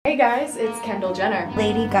guys, it's Kendall Jenner,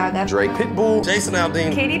 Lady Gaga, Drake, Pitbull, Jason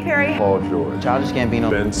Aldean, Katy Perry, Paul George, Childish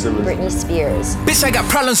Gambino, Ben Simmons, Britney Spears. Bitch, I got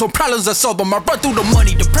problems on problems, I solve them. I run through the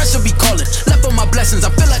money, the pressure be calling. Left on my blessings,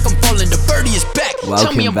 I feel like I'm falling. The birdie is back.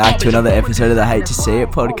 Welcome back to another episode of the Hate to See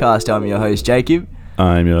It podcast. I'm your host, Jacob.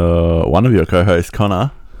 I'm one of your co-hosts,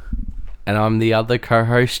 Connor. And I'm the other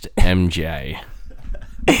co-host, MJ.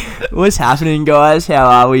 What's happening, guys? How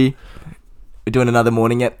are we? We're doing another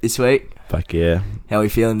morning ep this week. Fuck yeah. How are we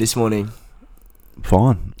feeling this morning?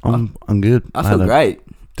 Fine. I'm good. I feel great.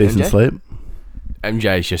 Decent MJ? sleep.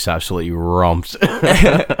 MJ's just absolutely romped.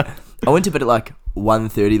 I went to bed at like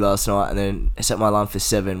 1:30 last night and then I set my alarm for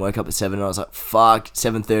 7. Woke up at 7 and I was like, fuck,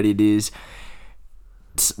 7:30 it is.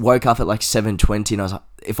 Woke up at like 7:20 and I was like,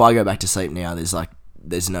 if I go back to sleep now, there's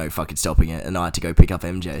no fucking stopping it. And I had to go pick up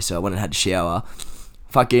MJ. So I went and had a shower.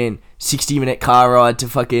 Fucking 60-minute car ride to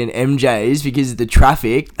fucking MJ's because of the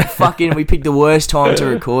traffic. Fucking, we picked the worst time to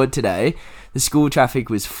record today. The school traffic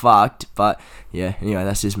was fucked, but yeah, anyway,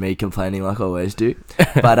 that's just me complaining like I always do.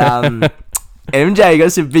 But MJ, you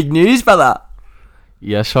got some big news, brother.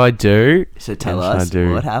 Yes, I do. So tell us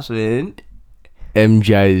what happened.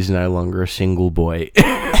 MJ is no longer a single boy.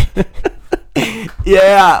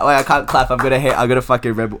 Yeah, wait, I can't clap. I got a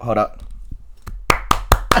fucking Red Bull. Hold up.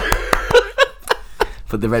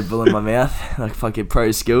 Put the Red Bull in my mouth, like fucking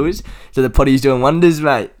pro skills. So the potty's doing wonders,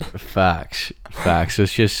 mate. Facts.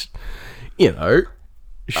 It's just, shout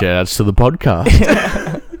outs to the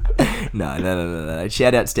podcast. No.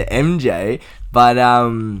 Shout outs to MJ. But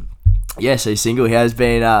yeah, so single. How's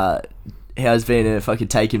been a fucking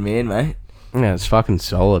taken man, mate? Yeah, it's fucking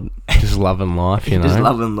solid. Just loving life, you know. Just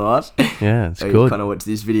loving life. Yeah, it's so good. You kind of watch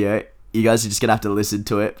this video. You guys are just gonna have to listen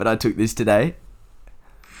to it. But I took this today.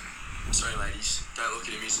 Sorry, ladies. Don't look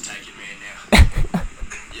at him. He's a taken man now.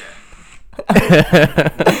 Yeah.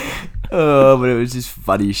 Oh, but it was just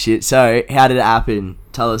funny shit. So, how did it happen?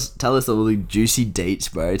 Tell us all the juicy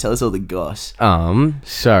deets, bro. Tell us all the goss.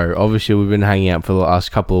 So obviously we've been hanging out for the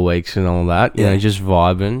last couple of weeks and all that. You know, just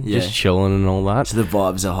vibing, just chilling and all that. So the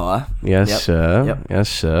vibes are high. Yes, sir. Yep. Yes,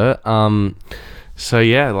 sir. So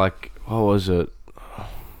yeah, like, what was it? I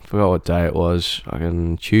forgot what day it was.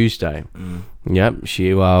 Fucking Tuesday. Yep.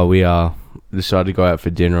 We decided to go out for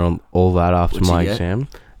dinner and all that after my exam.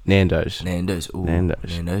 Nando's. Ooh,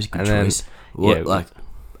 Nando's. Good And choice. then,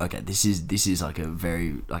 Okay, this is like a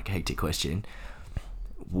very hectic question.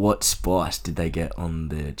 What spice did they get on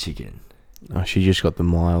the chicken? Oh, she just got the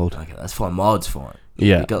mild. Okay, that's fine. Mild's fine.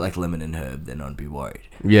 Yeah. If you got like lemon and herb, then I'd be worried.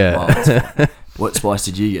 Yeah. Mild's fine. What spice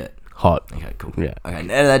did you get? Hot. Okay, cool. Yeah.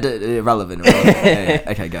 Okay, irrelevant. Yeah.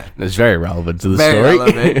 Okay, go. It's very relevant to the Very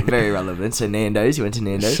story. relevant. Very relevant. So Nando's, you went to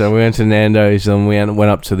Nando's. So we went to Nando's and we went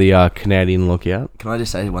up to the Canadian Lookout. Can I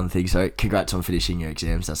just say one thing? So congrats on finishing your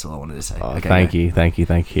exams. That's all I wanted to say. Oh, okay, thank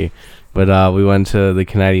you. But we went to the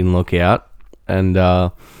Canadian Lookout and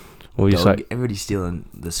we just like, everybody's stealing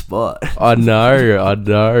the spot. I know.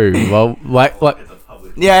 Well, like.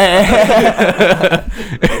 Yeah.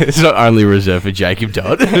 It's not only reserved for Jacob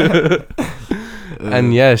Dodd.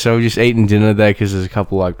 And yeah, so we're just eating dinner there because there's a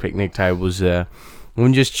couple like picnic tables there.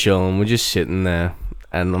 We're just chilling. We're just sitting there.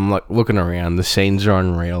 And I'm like looking around. The scenes are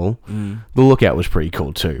unreal. The Lookout was pretty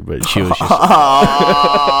cool too, but she was just...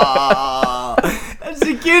 That's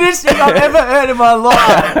the cutest thing I've ever heard in my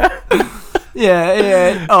life.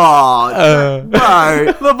 Yeah. Oh,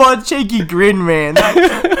 bro. My cheeky grin, man.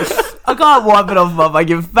 I can't wipe it off my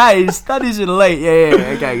fucking face. That is elite.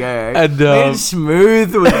 Yeah. Okay, go. And, man,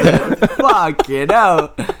 smooth with it. Fucking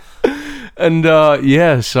hell. And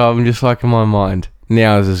yeah, so I'm just like in my mind,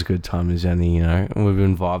 now is as good time as any, you know. And we've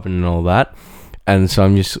been vibing and all that. And so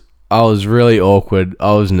I was really awkward.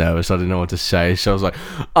 I was nervous. I didn't know what to say. So I was like,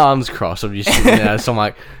 arms crossed. I'm just sitting there. So I'm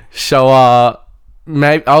like,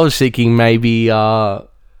 maybe I was thinking maybe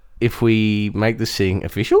if we make this thing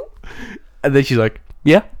official. And then she's like,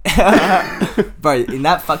 yeah. Bro, in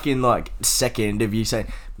that fucking like second of you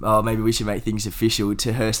saying, oh, maybe we should make things official,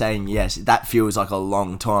 to her saying yes, that feels like a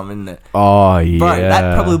long time, isn't it? Oh, yeah. Bro,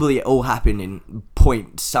 that probably all happened in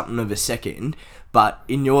point something of a second, but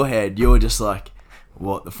in your head, you're just like,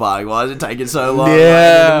 what the fuck? Why is it taking so long?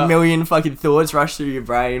 Yeah. Like, a million fucking thoughts rush through your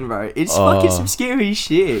brain, bro. It's fucking some scary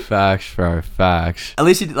shit. Facts, bro. Facts. At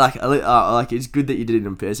least, like, it's good that you did it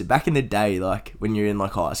in person. Back in the day, like, when you're in,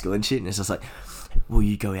 like, high school and shit, and it's just like, will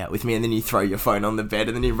you go out with me? And then you throw your phone on the bed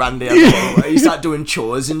and then you run down the hallway. You start doing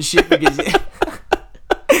chores and shit because...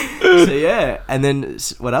 So, yeah. And then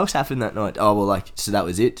what else happened that night? Oh, well, like, so that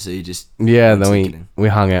was it? So you just... Yeah, then we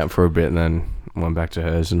hung out for a bit and then went back to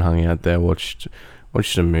hers and hung out there, watched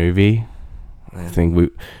a movie. I think we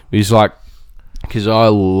just like because I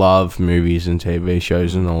love movies and TV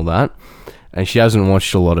shows and all that, and she hasn't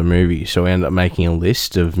watched a lot of movies, so we end up making a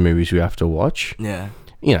list of movies we have to watch. Yeah.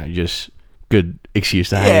 You know, just good excuse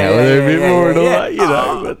to hang Yeah, out with her a bit yeah, more and all yeah. that, you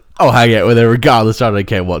know. But I'll hang out with her regardless. I don't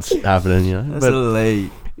care what's happening, you know. That's But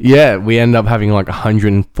elite. yeah, we end up having like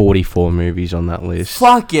 144 movies on that list.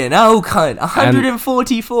 Fucking hell, cunt.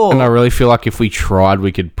 144. And I really feel like if we tried,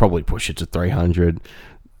 we could probably push it to 300.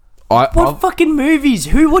 What fucking movies?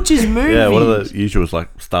 Who watches movies? Yeah, what are the usuals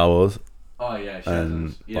like Star Wars Oh, yeah, she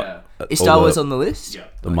and Is Star Wars on the list? Yeah.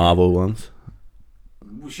 the Marvel ones?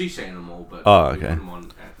 Well, she's seen them all, but... Oh, okay.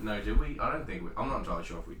 No, did we? I don't think we... I'm not entirely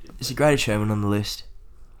sure if we did. Is The Greatest Showman on the list?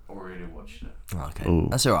 Already watched it. Oh, okay. Ooh.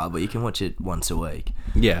 That's alright, but you can watch it once a week.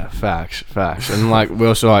 Yeah, facts. And like, we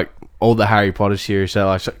also like all the Harry Potter series, so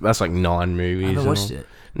like, that's like 9 movies. I haven't and watched all. it.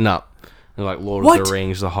 No. And like Lord What? of the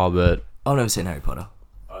Rings, The Hobbit. I've never seen Harry Potter.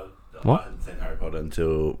 What? I hadn't seen Harry Potter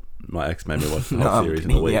until my ex made me watch the No, whole I'm series in a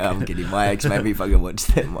kidding. week. Yeah, I'm kidding. My ex made me fucking watch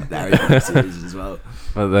the Harry Potter series as well.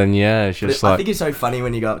 But then, yeah, it's just I like... think it's so funny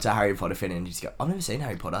when you go up to a Harry Potter fan and you just go, I've never seen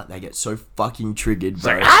Harry Potter. They get so fucking triggered,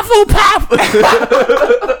 bro.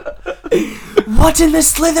 What's in the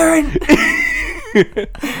Slytherin?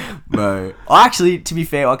 Bro. I actually, to be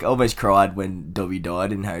fair, I almost cried when Dobby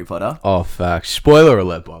died in Harry Potter. Oh, facts. Spoiler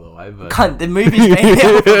alert, by the way. But... Cunt, the movie's been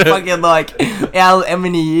out for fucking like how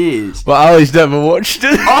many years? But Ali's never watched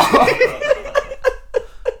it.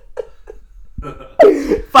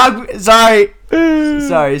 Fuck, sorry.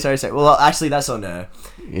 Sorry. Well, actually, that's on her.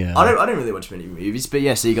 Yeah. I don't really watch many movies, but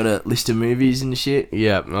yeah, so you got a list of movies and shit.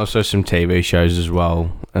 Yeah, and also some TV shows as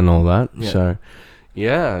well and all that. Yeah. So,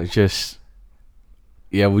 yeah, just...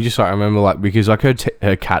 Yeah, we just, like, I remember, like, because, like,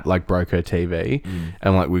 her cat, like, broke her TV,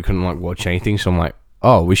 and, like, we couldn't, like, watch anything, so I'm like,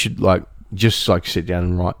 oh, we should, like, just, like, sit down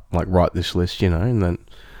and write this list, you know, and then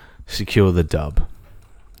secure the dub,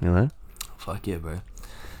 you know? Fuck yeah, bro.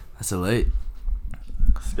 That's elite.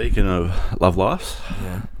 Speaking of love lives,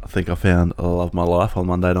 Yeah. I think I found a love of my life on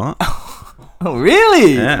Monday night. Oh,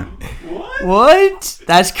 really? Yeah. What?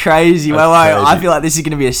 That's crazy. Wait, That's I crazy. feel like this is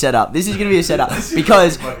going to be a setup.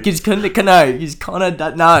 Because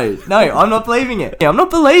No, I'm not believing it. I'm not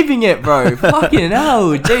believing it, bro. Fucking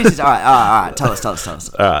hell. Jesus. All right. Tell us.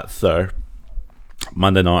 Alright, so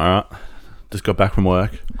Monday night, alright. Just got back from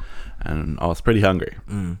work and I was pretty hungry.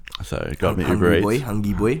 So got me Uber Eats.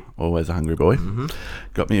 Hungry boy. Always a hungry boy.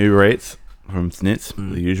 Got me Uber Eats from Snits,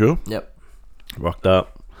 the usual. Yep. Rocked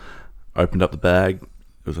up, opened up the bag. There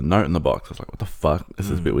was a note in the box. I was like, what the fuck? This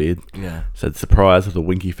is a bit weird. Yeah. Said, surprise with a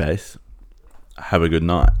winky face. Have a good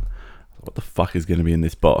night. What the fuck is going to be in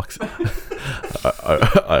this box?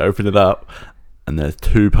 I opened it up and there's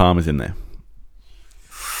 2 Palmers in there.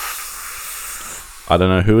 I don't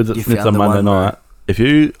know who is at You Snits found on the Monday one, bro. night. If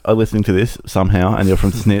you are listening to this somehow and you're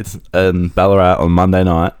from Snits and Ballarat on Monday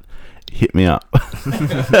night, hit me up.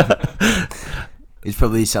 It's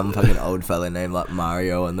probably some fucking old fella named like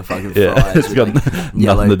Mario on the fucking Yeah, fries. it's with, got like,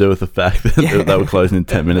 yellow, nothing to do with the fact that they were closing in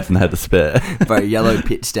 10 minutes and had to spare. bro, yellow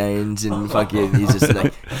pit stains and fucking. He's just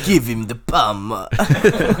like, give him the bum.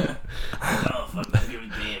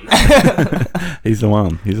 He's the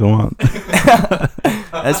one.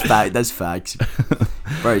 That's facts.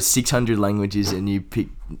 Bro, 600 languages and you pick.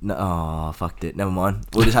 No, oh, fucked it. Never mind.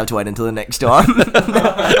 We'll just have to wait until the next time.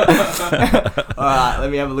 Alright, let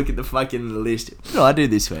me have a look at the fucking list. What did I do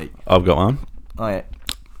this week? I've got one. Oh, yeah.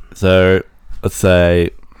 So let's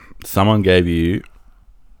say someone gave you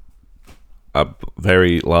a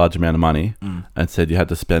very large amount of money and said you had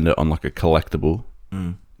to spend it on like a collectible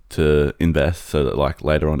to invest so that like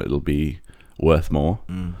later on it'll be worth more.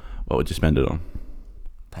 What would you spend it on?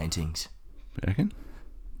 Paintings. You reckon?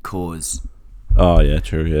 Cause. Oh yeah,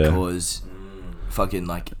 true. Yeah. Cause. Fucking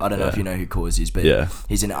like, I don't know if Yeah. you know who Cause is, but Yeah.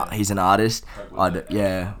 he's an artist.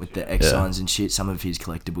 Yeah, with the X Yeah. signs and shit. Some of his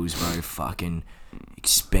collectibles, bro, fucking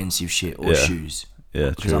expensive shit. Or Yeah. shoes. Yeah,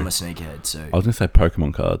 Because true. I'm a sneakerhead, so. I was gonna say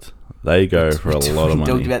Pokemon cards. They go for a lot of We talked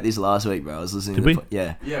money. about this last week, bro. I was listening Did to we?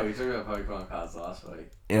 Yeah. Yeah, we talked about Pokemon cards last week.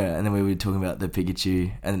 Yeah, and then we were talking about the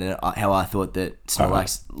Pikachu, and then how I thought that Snorlax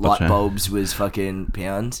Alright, light gotcha. bulbs was fucking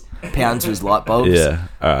pounds. Pounds was light bulbs. Yeah.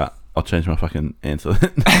 Alright. I'll change my fucking answer.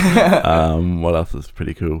 What else is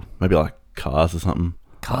pretty cool? Maybe like cars or something.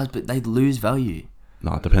 Cars, but they lose value.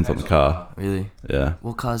 No, it depends on the car. Really? Yeah.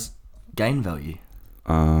 What cars gain value?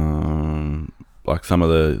 Like some of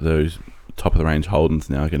those top of the range Holdens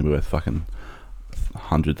now are going to be worth fucking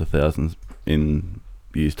hundreds of thousands in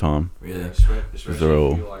years' time. Really? Especially They're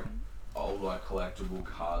all- if you like old like collectible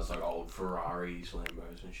cars, like old Ferraris,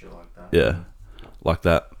 Lambos, and shit like that. Yeah, like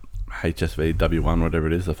that HSV W1, whatever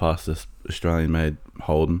it is, the fastest Australian-made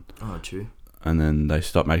Holden. Oh, true. and then they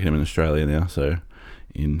stopped making them in Australia now. So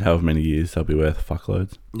in however many years, they'll be worth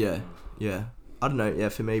fuckloads. Yeah, yeah. I don't know. Yeah,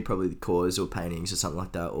 for me, probably the cores or paintings or something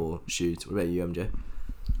like that, or shoes. What about you, MJ?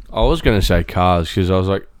 I was gonna say cars because I was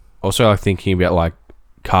like also like thinking about like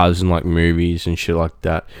cars and like movies and shit like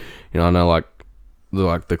that. You know, I know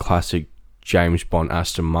like the classic James Bond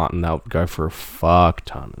Aston Martin, that would go for a fuck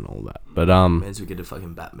ton and all that. But Means we get a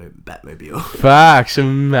fucking Batmobile. facts,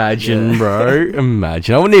 imagine, Yeah. bro,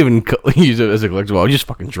 imagine. I wouldn't even use it as a collectible. I'd just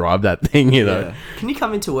fucking drive that thing, you know. Yeah. Can you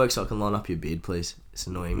come into work so I can line up your beard, please? It's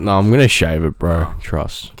annoying. No, I'm gonna shave it, bro.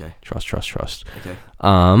 Trust. Okay. Trust. Okay.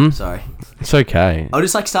 Sorry. Sorry. It's okay. I'll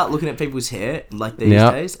just like start looking at people's hair like these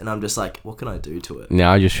Yeah. days, and I'm just like, what can I do to it?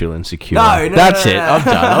 Now I just feel insecure. No, That's no, it. no. I'm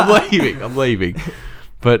done. I'm leaving.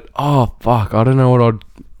 But oh fuck, I don't know what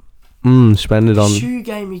I'd spend it on. Shoe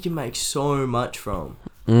game you can make so much from.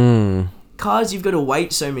 Mm. Cars, you've got to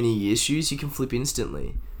wait so many years. Shoes, you can flip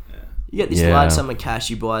instantly. You get this Yeah. large sum of cash,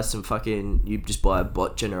 you buy some fucking... You just buy a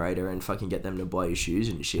bot generator and fucking get them to buy your shoes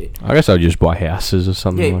and shit. I guess I'd just buy houses or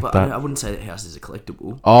something Yeah, like but that. I wouldn't say that house is a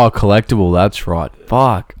collectible. Oh, collectible. That's right.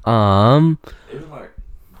 Fuck. Even like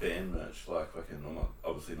band merch, like fucking, well,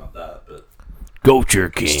 obviously not that, but Culture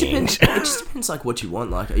It just depends. It just depends, like, what you want.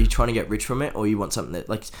 Like, are you trying to get rich from it, or you want something that,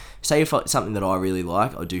 like, say if it's something that I really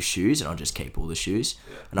like, I'll do shoes, and I'll just keep all the shoes,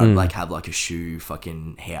 and I'd like have like a shoe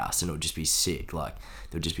fucking house, and it'll just be sick. Like,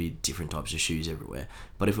 there'll just be different types of shoes everywhere.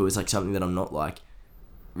 But if it was like something that I'm not like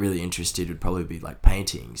really interested, it would probably be like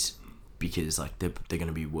paintings, because like they're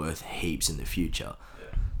gonna be worth heaps in the future.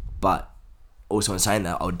 But also in saying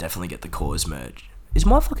that, I would definitely get the cores merch. Is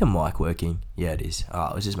my fucking mic working? Yeah, it is.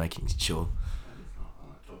 I was just making sure.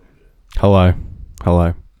 Hello.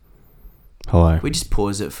 We just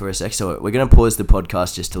pause it for a sec. So we're going to pause the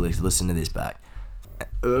podcast just to listen to this back.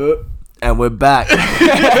 And we're back.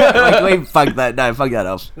 Like, we fuck that. No, fuck that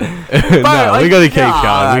off. No, we gotta keep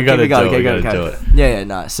going. We gotta do it. We gotta do it. Yeah,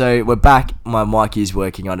 no. So we're back. My mic is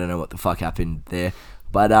working. I don't know what the fuck happened there.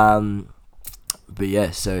 But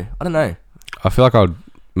yeah, so I don't know. I feel like I'd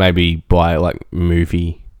maybe buy like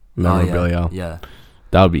movie memorabilia. Yeah.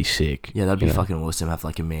 That would be sick. Yeah, that'd be you know? fucking awesome. Have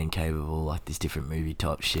like a man cave of all like this different movie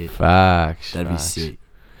type shit. Facts. That'd be facts. sick.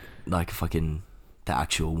 Like fucking the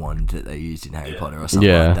actual wand that they used in Harry Potter or something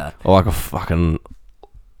Yeah, like that. or like a fucking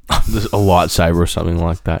a lightsaber or something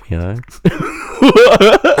like that. You know.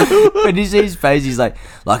 When you see his face, he's like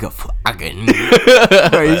a fucking.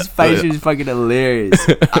 Bro, his face was fucking hilarious.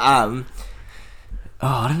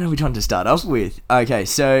 I don't know which one to start off with. Okay,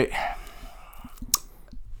 so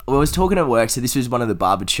I was talking at work. So this was one of the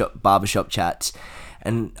barbershop chats,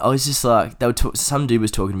 and I was just like, some dude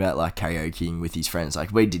was talking about like karaokeing with his friends.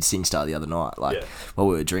 Like we did SingStar the other night, like while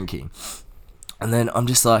we were drinking, and then I'm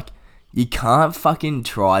just like, you can't fucking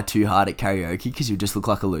try too hard at karaoke because you'll just look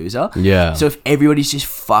like a loser. Yeah. So if everybody's just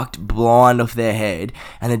fucked blind off their head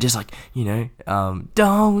and they're just like, you know,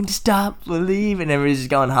 don't stop believing, and everybody's just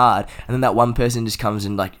going hard, and then that one person just comes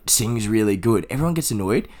and like sings really good, everyone gets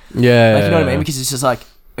annoyed. Yeah. Like, you know what I mean? Because it's just like,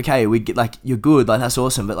 okay, we get like, you're good, like that's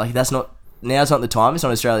awesome, but like that's not. Now's not the time. It's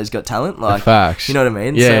not Australia's Got Talent. Like, Facts. you know what I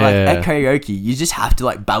mean? Yeah, So like yeah, at karaoke, you just have to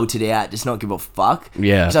like belt it out, just not give a fuck.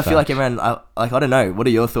 Yeah, Because I feel like facts. everyone, I don't know. What are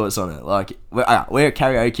your thoughts on it? Like, we're at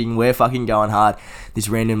karaokeing, we're fucking going hard. This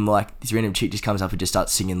random chick just comes up and just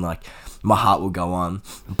starts singing like, "My Heart Will Go On,"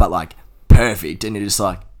 but like perfect, and you're just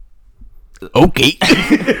like, Okay.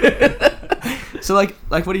 so like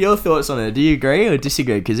what are your thoughts on it? Do you agree or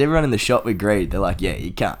disagree? Because everyone in the shop agreed. They're like, yeah,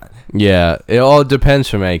 you can't. Yeah, it all depends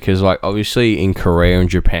for me because, like, obviously in Korea and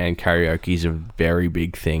Japan, karaoke is a very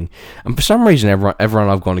big thing, and for some reason, everyone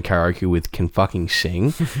I've gone to karaoke with can fucking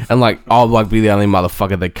sing, and like I'll like be the only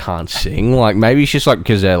motherfucker that can't sing. Like maybe it's just like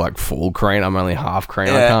because they're like full Korean, I'm only half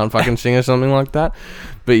Korean, I Yeah. can't fucking sing or something like that.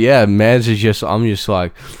 But yeah, Mads is just I'm just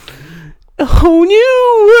like. Oh,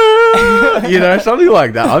 new world, you know, something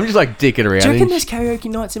like that. I'm just like dicking around. Do you reckon and there's karaoke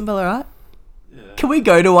nights in Ballarat? Can we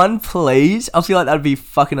go to one, please? I feel like that'd be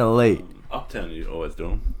fucking elite. Uptown you always do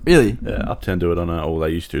them. Really? Yeah, Uptown do it on all they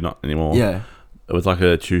used to, not anymore. Yeah. It was like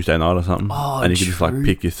a Tuesday night or something. Oh, and you could just like true.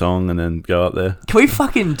 pick your song and then go up there. Can we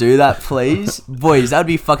fucking do that, please? Boys, that'd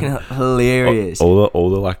be fucking hilarious. All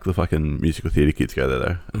the like the fucking musical theatre kids go there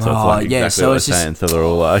though. And so Oh, it's like yeah, exactly so what it's they're just- saying. So they're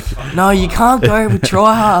all like, No, you can't go with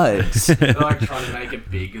tryhards. They're like trying to make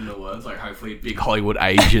it big in the world, like hopefully big Hollywood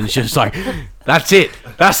Asians just like, that's it,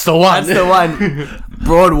 that's the one. That's the one.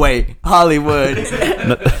 Broadway, Hollywood.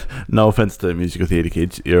 No offense to musical theatre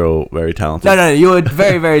kids, you're all very talented. No, you're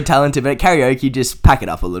very, very talented, but at karaoke, just pack it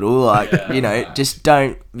up a little. Like, just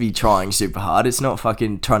don't be trying super hard. It's not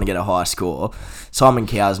fucking trying to get a high score. Simon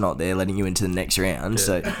Cowell's not there letting you into the next round.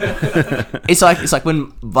 So it's like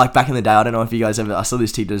when, like, back in the day, I don't know if you guys ever, I saw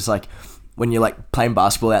this TikTok, it's like, when you're like playing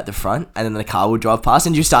basketball out the front and then the car will drive past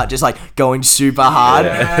and you start just like going super hard.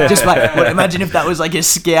 Just like, imagine if that was like a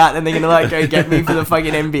scout and they're gonna like go get me for the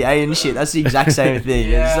fucking NBA and shit. That's the exact same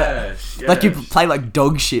thing. Like you play like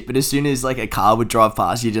dog shit, but as soon as like a car would drive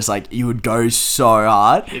past, you just like, you would go so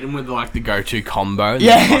hard. Hit him with like the go-to combo.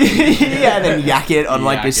 Yeah, and then yak it on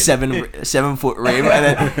like a 7 foot rim,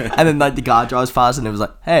 and then like the car drives past and it was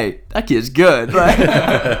like, hey, that kid's good. Like,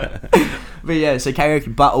 but yeah, so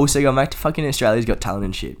karaoke, but also going back to fucking Australia's Got Talent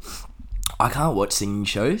and shit. I can't watch singing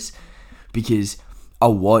shows because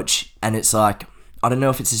I'll watch and it's like, I don't know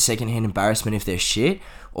if it's a secondhand embarrassment if they're shit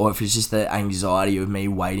or if it's just the anxiety of me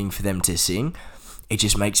waiting for them to sing. It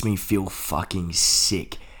just makes me feel fucking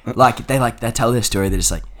sick. Like they tell their story. They're just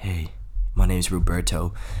like, hey, my name's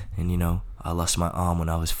Roberto, and you know I lost my arm when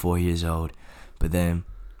I was 4 years old, but then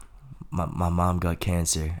my mom got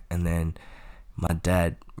cancer, and then my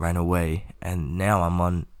dad ran away, and now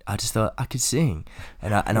I just thought I could sing,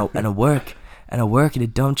 and I work at a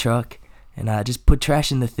dump truck, and I just put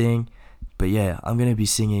trash in the thing, but yeah, I'm gonna be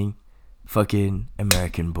singing fucking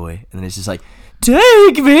American Boy, and then it's just like,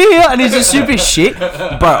 take me, and it's just super shit,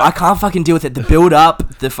 bro. I can't fucking deal with it. The build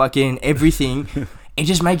up, the fucking everything, it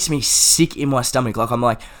just makes me sick in my stomach. Like I'm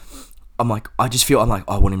like, I just feel, I'm like,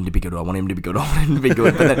 I want him to be good. I want him to be good.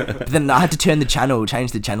 But then I had to change the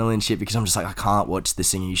channel and shit because I'm just like, I can't watch the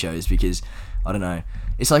singing shows because, I don't know.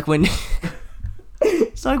 It's like when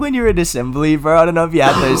you're at assembly, bro. I don't know if you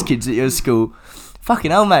had those kids at your school.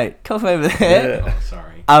 Fucking hell, mate. Cough over there. Yeah.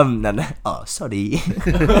 Sorry. No. Oh, sorry.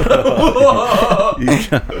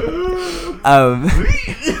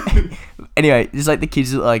 Anyway, it's like the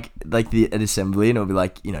kids at like at assembly, and it'll be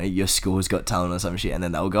like, you know, your school's got talent or some shit, and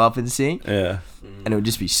then they'll go up and sing. Yeah. And it would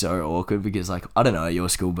just be so awkward because, like, I don't know at your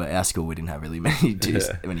school, but our school we didn't have really many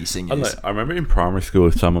many singers. I remember in primary school,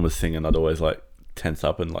 if someone was singing, I'd always like tense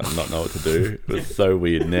up and like not know what to do. It was so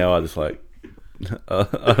weird. Now I just like,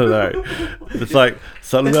 I don't know. It's like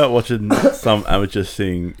something about watching some amateur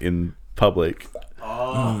sing in public.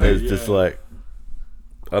 It's just like,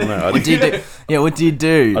 I don't know. What do you do? Yeah, what do you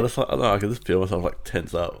do? I don't know. I can just feel myself like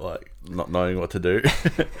tense up, like not knowing what to do.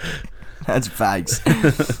 That's facts.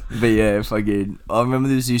 But yeah, fucking, I remember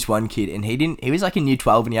there was this one kid, and he was like in year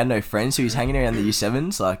 12 and he had no friends, so he was hanging around the year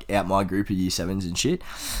 7s, like out my group of year 7s and shit.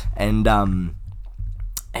 And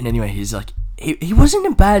anyway, he's like, he wasn't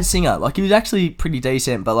a bad singer. Like, he was actually pretty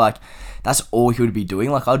decent, but like, that's all he would be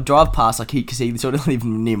doing. Like, I'd drive past, like, because he sort of lived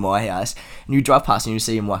near my house, and you'd drive past and you'd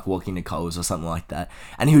see him, like, walking to Coles or something like that,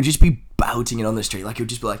 and he would just be belting it on the street. Like, he would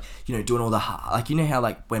just be, like, you know, doing all the hard, like, you know how,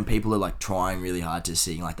 like, when people are, like, trying really hard to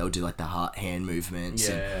sing, like, they'll do, like, the heart hand movements,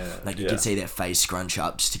 and, like, you can see their face scrunch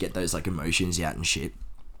up just to get those, like, emotions out and shit.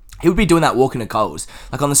 He would be doing that walking to Coles,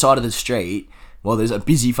 like, on the side of the street, while there's a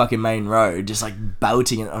busy fucking main road, just, like,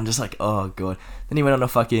 belting it. I'm just like, oh, God. Then he went on a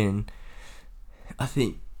fucking, I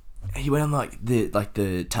think, he went on like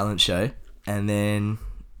the talent show, and then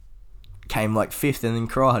came like 5th, and then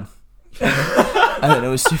cried. And then it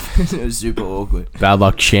was super awkward. Bad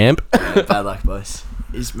luck, champ. Yeah, bad luck, boss.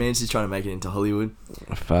 His man's just trying to make it into Hollywood.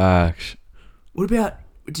 Facts. What about?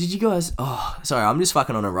 Did you guys? Oh, sorry, I'm just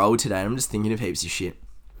fucking on a roll today. And I'm just thinking of heaps of shit.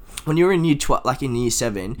 When you were in year 12, like in year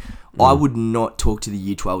 7, I would not talk to the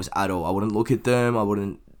year 12s at all. I wouldn't look at them. I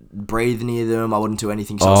wouldn't breathe near them. I wouldn't do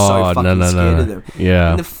anything, so I was so fucking scared of them. Yeah.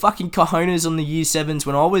 And the fucking cojones on the year 7s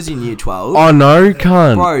when I was in year 12. Oh no,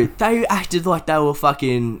 cunt. Bro, they acted like they were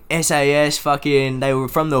fucking SAS, fucking, they were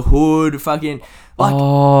from the hood, fucking, like.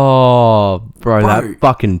 Oh, bro, that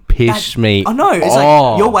fucking pissed me. I know, it's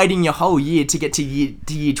like, you're waiting your whole year to get to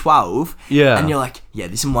year 12. Yeah. And you're like, yeah,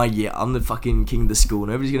 this is my year. I'm the fucking king of the school.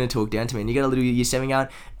 Nobody's going to talk down to me. And you got a little year 7 going,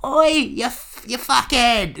 oi, you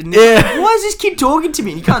fuckhead. And Yeah. why is this kid talking to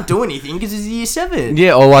me? And you can't do anything because it's year 7.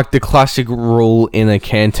 Yeah, or like the classic rule in a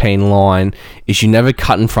canteen line is you never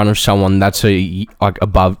cut in front of someone that's a year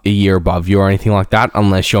above you or anything like that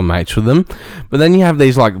unless you're mates with them. But then you have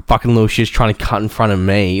these like fucking little shits trying to cut in front of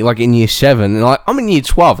me, like in year 7, and like I'm in year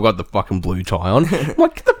 12, I've got the fucking blue tie on. I'm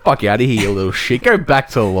like, get the fuck out of here, you little shit. Go back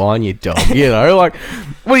to the line, you dog. You know, like,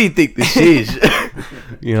 what do you think this is?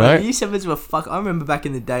 You know? Year 7s were I remember back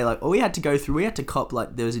in the day, like, all we had to go through, we had to cop,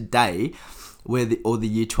 like, there was a day where all the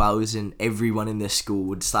year 12s and everyone in their school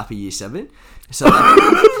would slap a year 7. So like,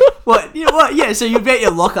 what? You know what? Yeah. So you be at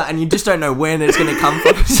your locker and you just don't know when it's gonna come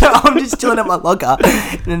from. So I'm just chilling at my locker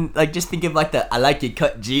and then like just think of like the I like your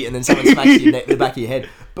cut G, and then someone smacks you in the back of your head.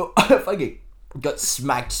 But I fucking got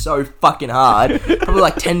smacked so fucking hard, probably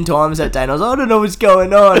like 10 times that day, and I was like, I don't know what's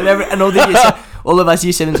going on, and all the all of us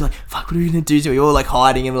year 7s were like, fuck, what are we gonna do? So we all like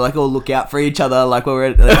hiding and we're like all look out for each other, like when we're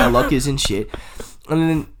at our lockers and shit. And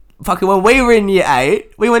then fucking when we were in year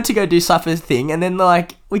 8, we went to go do Suffer's thing, and then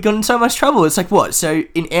like we got in so much trouble. It's like, what? So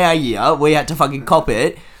in our year we had to fucking cop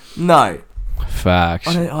it? No, Facts.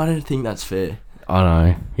 I don't think that's fair. I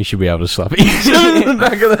know. You should be able to slap it in the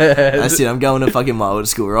back of the head. That's it. I'm going to fucking my old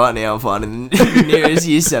school right now. I'm finding the nearest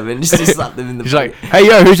year 7 just to slap them in the. He's like, hey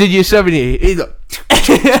yo, who's in year 7 here? He's like,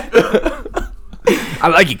 I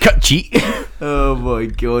like your cut cheek. Oh my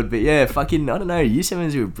god, but yeah, fucking, I don't know, year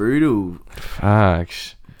 7s were brutal.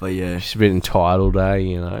 Facts. But yeah, It's a bit entitled,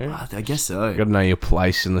 you know. I guess so. You got to know your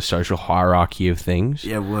place in the social hierarchy of things.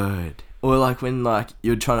 Yeah, word. Or like when like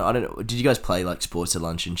you're trying to, I don't know, did you guys play like sports at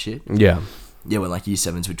lunch and shit? Yeah. Yeah, when like year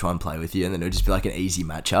 7s would try and play with you, and then it would just be like an easy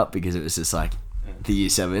matchup because it was just like the year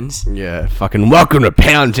 7s. Yeah. Fucking welcome to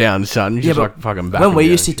Pound Town, son. Just but like fucking back. when we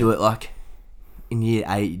used to do it like in year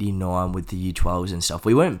 8, year 9 with the year 12s and stuff,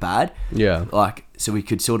 we weren't bad. Yeah. Like, so we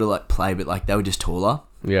could sort of like play, but like they were just taller.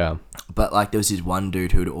 Yeah. But like there was this one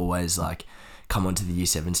dude who would always like come onto the year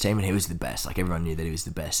 7s team, and he was the best. Like everyone knew that he was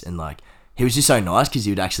the best, and like he was just so nice because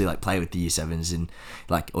he would actually like play with the year 7s and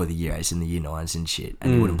like, or the year 8s and the year 9s and shit,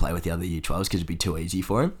 and he wouldn't play with the other year 12s because it'd be too easy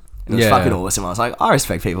for him. And it was fucking awesome. I was like, I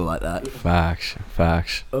respect people like that.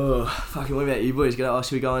 Facts. Oh, fucking, what about you boys?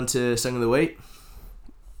 Should we go on to Song of the Week?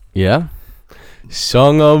 Yeah.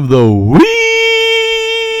 Song of the Week.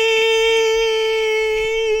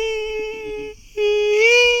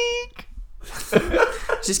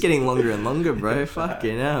 It's just getting longer and longer, bro.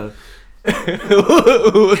 Fucking hell. Look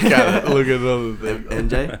at another thing.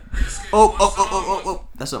 MJ? Oh.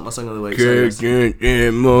 That's not my Song of the Week. Sorry, guys.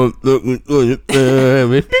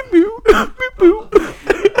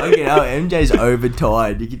 Fucking hell, MJ's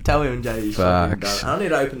overtired. You can tell MJ is fucking done. Facts. I need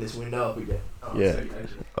to open this window up again. Oh, Yeah. sorry, guys.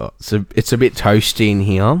 Oh, it's a bit toasty in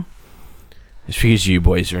here. It's because you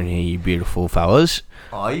boys are in here, you beautiful fellas.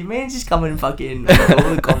 Oh, you man's just coming fucking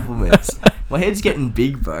all the compliments. My head's getting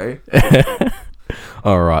big, bro.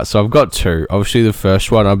 Alright, so I've got 2. Obviously the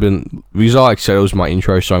first one because I said it was my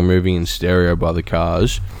intro song, Moving in Stereo by The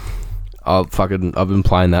Cars. I've been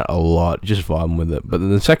playing that a lot, just vibing with it. But then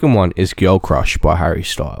the second one is Girl Crush by Harry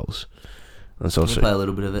Styles. That's Can also you play a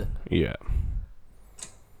little bit of it? yeah.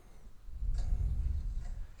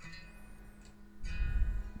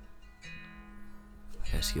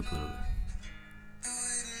 Okay, skip a little bit.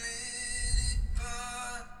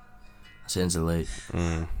 Sounds elite.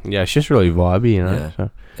 Yeah, it's just really vibey, you know. Yeah. So.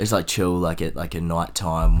 It's like chill, like at like a night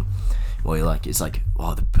time where you're like, it's like,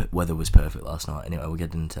 oh, the weather was perfect last night. Anyway, we'll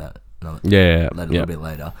get into that Yeah, a little bit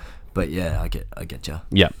later. But yeah, I get you.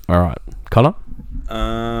 Yeah. All right, Connor.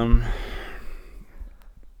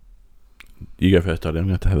 You go first, Doddy. I'm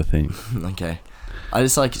going to have a thing. Okay. I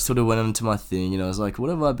just like sort of went onto my thing, and I was like, what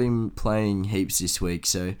have I been playing heaps this week?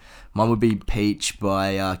 So mine would be Peach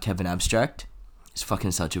by Kevin Abstract. It's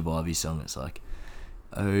fucking such a vibey song. It's like,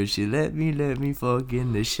 oh, she let me fuck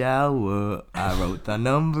in the shower. I wrote the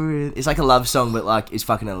number in. It's like a love song, but like it's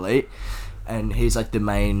fucking elite. And he's like the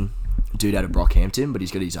main dude out of Brockhampton, but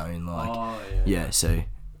he's got his own like, yeah. So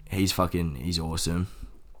he's awesome.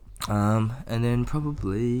 And then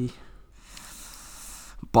probably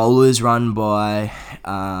Bowlers run by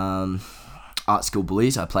Art School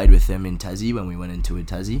Bullies. I played with them in Tassie when we went into a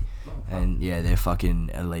Tassie, and yeah, they're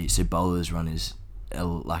fucking elite. So Bowlers run is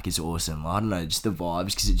like it's awesome. I don't know, just the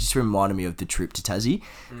vibes, because it just reminded me of the trip to Tassie.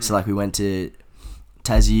 So like we went to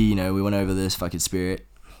Tassie, you know, we went over this fucking Spirit.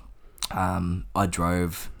 I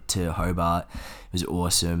drove to Hobart. It was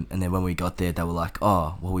awesome. And then when we got there, they were like,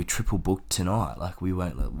 oh, well, we triple booked tonight. Like, we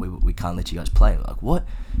can't let you guys play. We're like, what?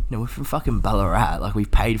 You know, we're from fucking Ballarat. Like,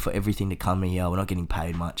 we've paid for everything to come here. We're not getting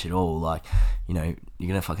paid much at all. Like, you know, you're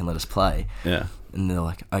going to fucking let us play. Yeah. And they're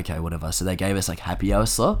like, okay, whatever. So they gave us, like, happy hour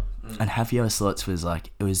slot. And happy hour slots was,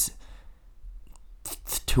 like, it was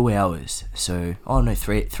 2 hours. So, oh, no,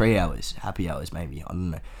 3 hours. Happy hours, maybe. I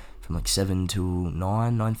don't know. From, like, 7 till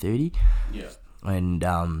 9:30. Yeah.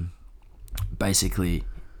 And, basically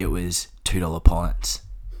it was $2 pints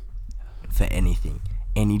for anything,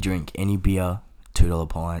 any drink, any beer. $2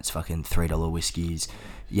 pints, fucking $3 whiskeys,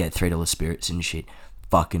 yeah, $3 spirits and shit.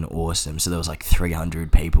 Fucking awesome. So there was like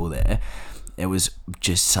 300 people there. it was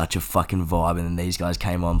just such a fucking vibe. And then these guys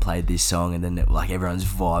came on, played this song, and then everyone's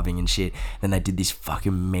vibing and shit. Then they did this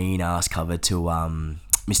fucking mean ass cover to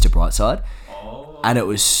Mr. Brightside. And it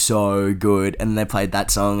was so good. And then they played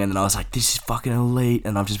that song, and then I was like, this is fucking elite.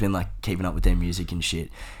 And I've just been like keeping up with their music and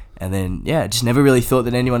shit. And then just never really thought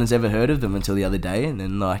that anyone has ever heard of them until the other day. And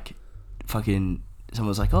then like fucking someone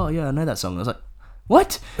was like, oh yeah, I know that song. I was like,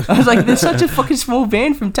 what? I was like, they're such a fucking small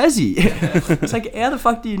band from Tassie. It's like, how the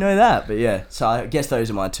fuck do you know that? But yeah, so I guess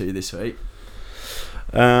those are my two this week.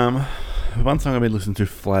 One song I've been listening to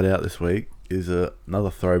flat out this week is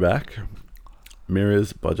another throwback,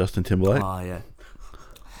 "Mirrors" by Justin Timberlake. Oh yeah.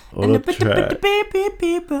 What a track. I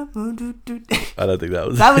don't think that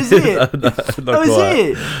was. That was it. Not That was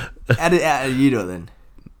quite. it. How did you do it then?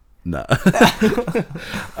 No.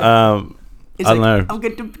 It's I don't know. I'm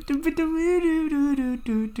good.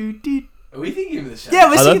 Are we thinking of the same? Yeah,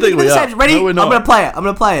 we're I don't singing think we the are. same. Ready? No, we're I'm not. gonna play it. I'm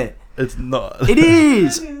gonna play it. It's not. It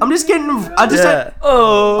is. I'm just getting. I just. Yeah. Don't,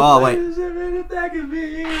 oh wait.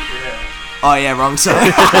 Oh yeah, wrong song.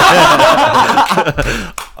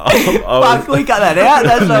 Fuck, we cut that out.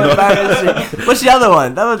 That's so embarrassing. What's the other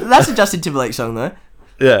one? That's a Justin Timberlake song though.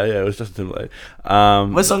 Yeah, it was Justin Timberlake.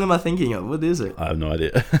 What song am I thinking of? What is it? I have no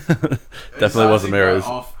idea. Definitely wasn't Mirrors.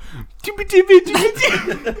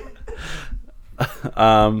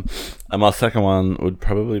 And my second one would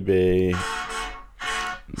probably be.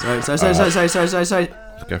 Sorry. Let's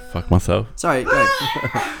go fuck myself. Sorry, go.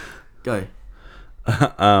 Go.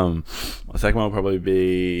 My second one would probably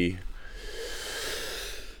be.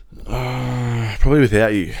 Probably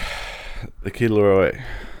Without You. The Kid Leroy.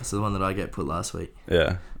 That's the one that I get put last week.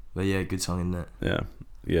 Yeah. But yeah, good song, isn't it? Yeah.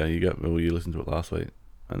 You listened to it last week,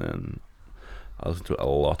 and then I listened to it a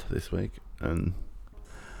lot this week, and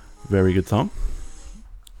very good song.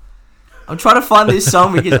 I'm trying to find this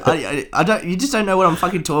song because I don't. You just don't know what I'm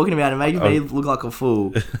fucking talking about. It makes me look like a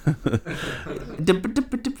fool.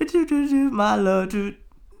 My love, dude.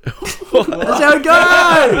 That's how it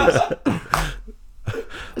goes.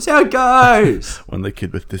 That's how it goes. When the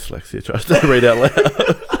kid with dyslexia tries to read out loud.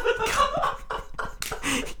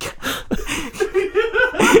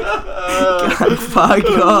 Fuck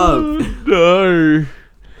off. No.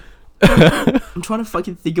 I'm trying to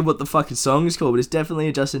fucking think of what the fucking song is called, but it's definitely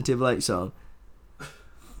a Justin Timberlake song.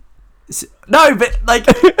 No, but like,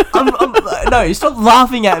 no, stop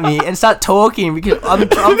laughing at me and start talking because I'm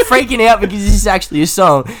freaking out because this is actually a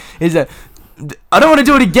song. Is that I don't want to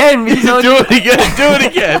do it again because Do it again. Do it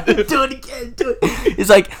again. do it again. Do it. It's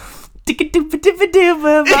like.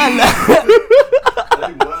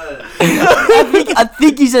 I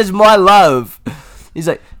think he says my love. He's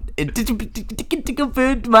like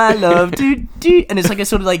my love, and it's like a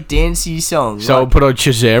sort of like dancey song. So I'll Like, put on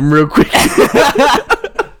Shazam real quick.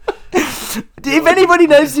 if anybody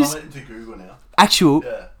knows this actual,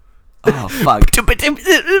 oh fuck,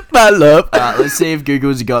 my love. Let's see if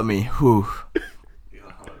Google's got me. Whew.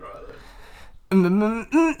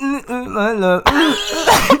 My love.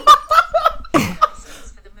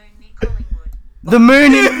 The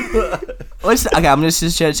moon. What's okay? I'm just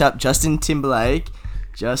search up Justin Timberlake.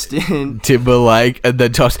 Timberlake and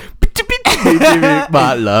then toss.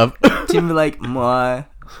 My love. Timberlake, my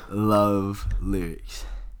love lyrics.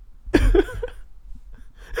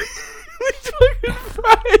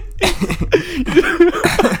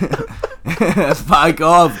 Fuck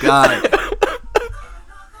off, guy.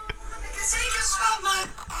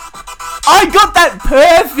 I got that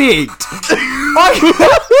perfect.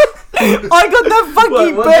 I got that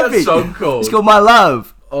fucking What's that perfect. song called? It's called My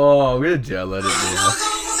Love. Oh, I'm gonna download it now.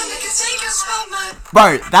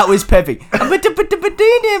 Bro, that was perfect. My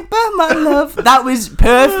love. That was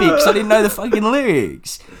perfect. So I didn't know the fucking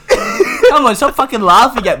lyrics. Come on, stop fucking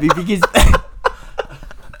laughing at me because.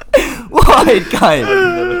 What, guy?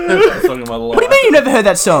 What do you mean you never heard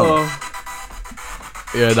that song?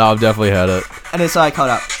 Yeah, no, I've definitely heard it. And it's like, hold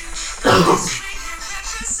up.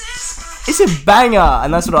 It's a banger,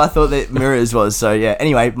 and that's what I thought that Mirrors was. So yeah.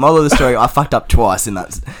 Anyway, moral of the story: I fucked up twice in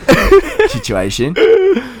that situation.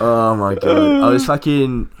 Oh my god, I was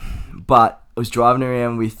fucking. But I was driving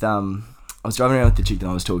around with the chick that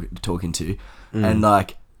I was talking to, and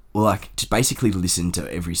just basically listened to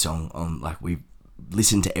every song on we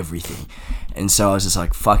listened to everything, and so I was just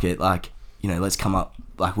like, fuck it, we'll just come up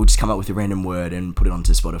with a random word and put it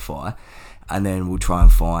onto Spotify. And then we'll try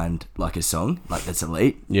and find a song that's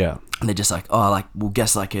elite. Yeah. And they're just we'll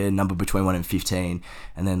guess a number between 1 and 15,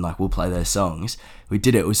 and then we'll play those songs. We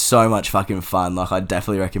did it. It was so much fucking fun. I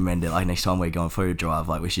definitely recommend it. Next time we're going for a drive,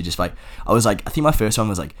 we should just I think my first one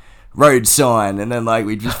was road sign, and then like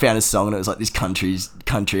we just found a song and it was like this country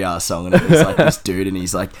ass song, and it was like this dude and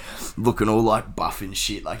he's like looking all like buff and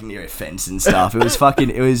shit like near a fence and stuff. It was fucking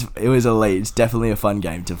it was elite. It's definitely a fun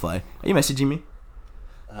game to play. Are you messaging me?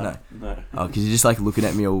 No. Oh, because you're just like looking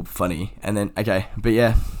at me all funny. And then okay, but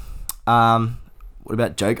yeah. What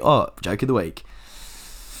about joke? Oh, joke of the week.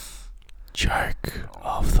 Joke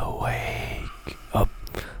of the week. Oh,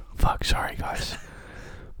 fuck, sorry guys.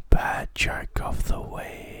 Bad joke of the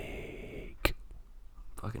week.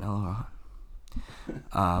 Fucking hell,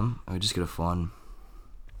 alright. We just gotta find.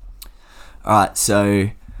 Alright,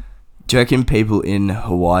 so do you reckon people in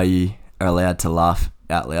Hawaii are allowed to laugh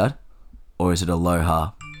out loud? Or is it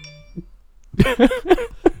aloha?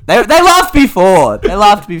 They laughed before. That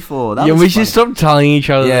Yeah, was we funny. should stop telling each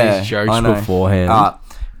other Yeah, these jokes I know. beforehand. Alright,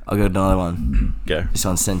 I'll go to another one. Go. This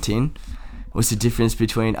one's sent in. What's the difference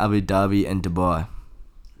between Abu Dhabi and Dubai?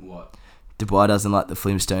 What? Dubai doesn't like the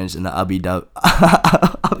Flintstones and the Abu Dhabi.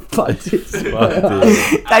 Fuck this.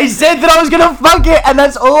 They said that I was gonna fuck it, and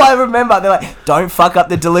that's all I remember. They're like, "Don't fuck up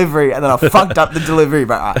the delivery," and then I fucked up the delivery.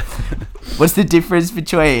 But alright. What's the difference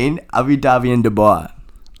between Abu Dhabi and Dubai?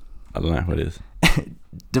 I don't know what it is.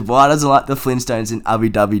 Dubai doesn't like the Flintstones, and Abu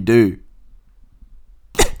Dhabi do.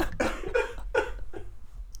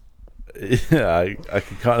 Yeah, I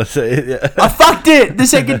can kind of see it. Yeah. I fucked it the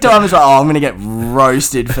second time. I was like, "Oh, I'm gonna get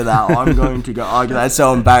roasted for that. I'm going to go. Oh, that's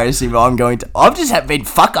so embarrassing." But I'm going to. I've just been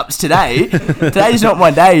fuck ups today. Today's not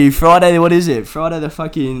my day. Friday. What is it? Friday the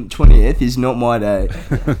fucking 20th is not my day.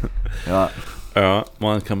 Right. All right,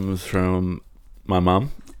 mine comes from my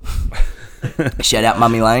mum. Shout out,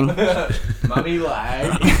 Mummy Lang. Mummy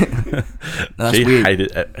lag. That's She weird.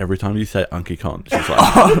 hated it every time you say Unky Con. She's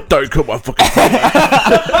like, "Don't call my fucking son."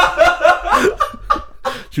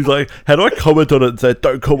 She's like, "How do I comment on it and say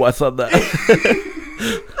don't call my son that?"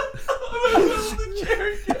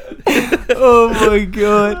 Oh my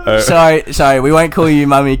god. Sorry. We won't call you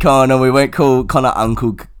Mummy Con, or we won't call Connor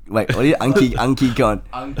Uncle. Wait, what are you? Unky Con.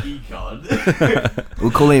 Unky God.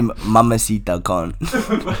 We'll call him Mamacita Con.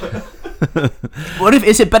 What if?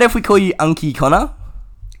 Is it better if we call you Unky Connor?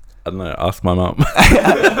 I don't know. Ask my mum.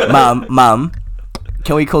 Mum,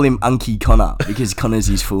 can we call him Unky Connor because Connor's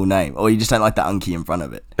his full name, or you just don't like the Unky in front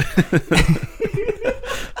of it?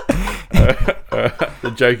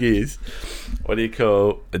 The joke is, what do you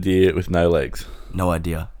call a deer with no legs? No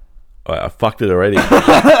idea. Oh, I fucked it already. And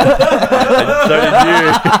so did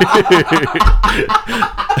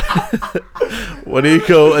you. What do you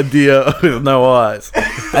call a deer with no eyes?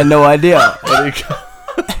 And no idea. What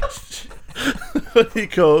do you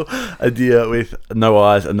call a deer with no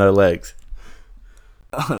eyes and no legs?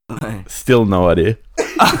 No. Still no idea.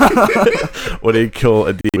 What do you call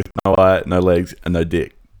a deer with no eye, no legs, and no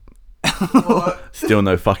dick? Still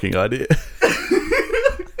no fucking idea.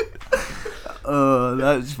 Oh,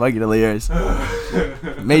 that's fucking hilarious.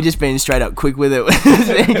 Me just being straight up quick with it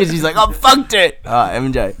because he's like, "I fucked it." Alright,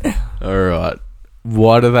 MJ. Alright.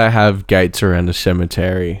 Why do they have gates around a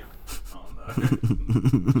cemetery?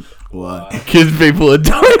 What? Because people are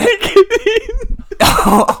dying to get in.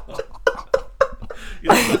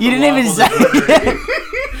 You didn't even say it.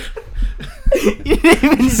 You didn't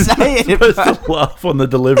even say it. Supposed to laugh on the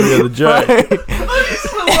delivery of the joke.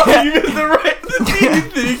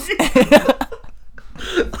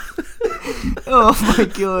 Oh my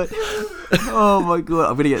god. Oh my god.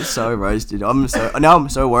 I'm gonna get so roasted. I'm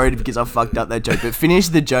so worried because I fucked up that joke. But finish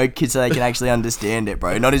the joke so they can actually understand it,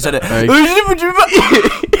 bro. Not instead of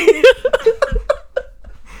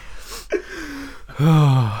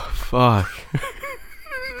Oh, fuck.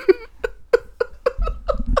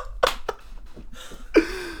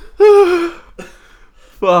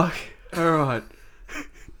 Fuck. Alright.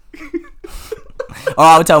 Alright,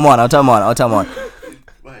 I'll tell mine.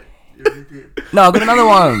 Wait, No, I've got another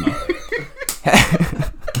one.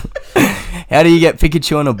 How do you get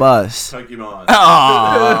Pikachu on a bus? Pokemon.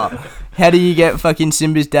 Aw. How do you get fucking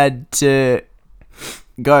Simba's dad to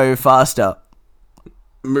go faster?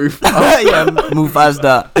 Move. Yeah, move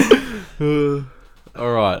faster.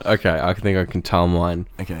 Alright, okay. I think I can tell mine.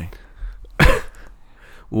 Okay.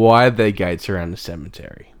 Why are there gates around the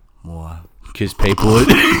cemetery? Why? Because people are...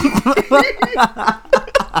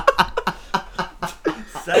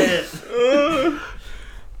 Say it.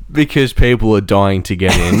 Because people are dying to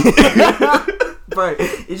get in. Bro,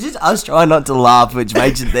 it's just us trying not to laugh, which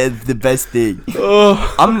makes it the best thing.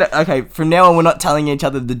 Okay, from now on, we're not telling each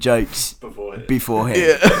other the jokes beforehand.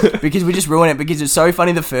 Yeah. Because we just ruin it, because it's so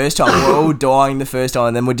funny the first time. We're all dying the first time,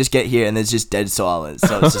 and then we'll just get here, and there's just dead silence.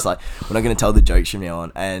 So it's just like, we're not going to tell the jokes from now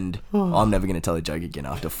on, and I'm never going to tell a joke again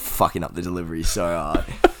after fucking up the delivery so hard.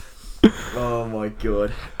 Oh my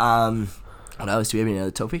god. What else do we have any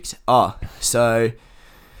other topics? Oh, so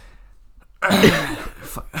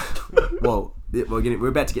well, we're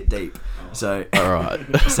about to get deep. So All right.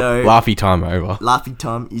 so Laughy time over. laughing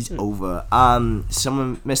time is over.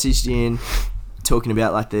 Someone messaged in talking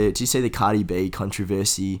about like did you see the Cardi B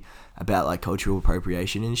controversy about like cultural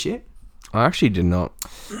appropriation and shit? I actually did not.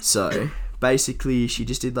 So basically, she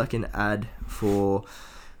just did like an ad for,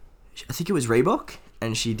 I think it was Reebok,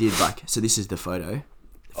 and she did like, so this is the photo.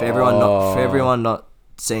 For everyone not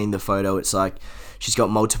seeing the photo, it's like she's got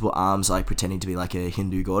multiple arms, like pretending to be like a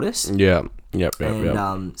Hindu goddess. Yeah. Yep.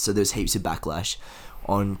 And so there's heaps of backlash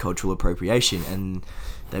on cultural appropriation, and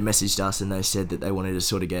they messaged us and they said that they wanted to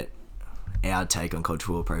sort of get our take on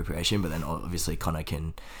cultural appropriation, but then obviously Connor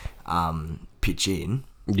can pitch in.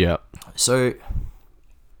 Yeah. So,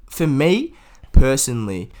 for me,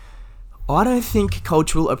 personally, I don't think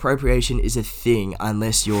cultural appropriation is a thing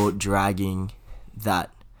unless you're dragging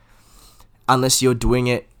that, unless you're doing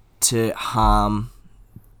it to harm,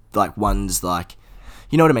 like, one's, like,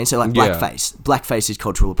 you know what I mean? So, like, Yeah. blackface. Blackface is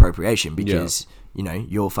cultural appropriation because, you know,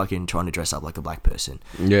 you're fucking trying to dress up like a black person.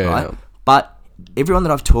 Yeah. Right? But everyone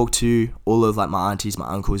that I've talked to, all of, like, my aunties, my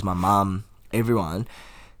uncles, my mum, everyone,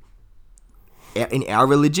 in our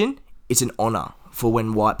religion, it's an honor for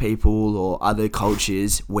when white people or other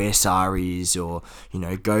cultures wear saris, or you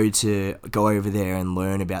know go over there and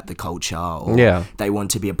learn about the culture, or they want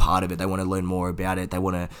to be a part of it, they want to learn more about it, they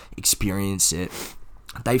want to experience it,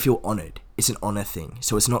 they feel honored. It's an honor thing.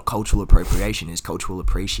 So it's not cultural appropriation, it's cultural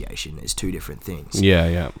appreciation. It's two different things.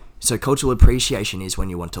 Yeah. So cultural appreciation is when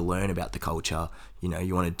you want to learn about the culture, you know,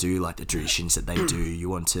 you want to do like the traditions that they do, you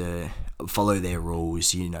want to follow their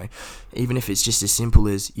rules, you know, even if it's just as simple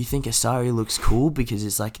as you think a sari looks cool because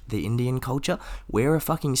it's like the Indian culture, wear a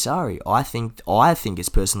fucking sari. I think it's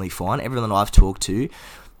personally fine. Everyone that I've talked to,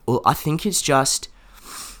 well, I think it's just,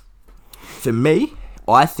 for me,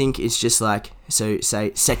 I think it's just like, so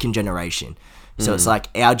say second generation. So it's like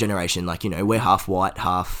our generation, like, you know, we're half white,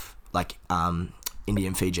 half like,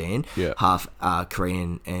 Indian, Fijian, half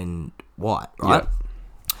Korean and white, right?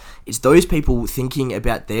 Yeah. It's those people thinking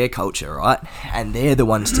about their culture, right? And they're the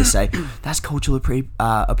ones to say, that's cultural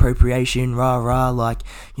appropriation, rah, rah, like,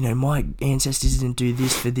 you know, my ancestors didn't do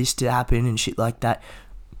this for this to happen and shit like that.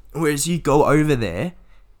 Whereas you go over there,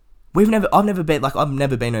 I've never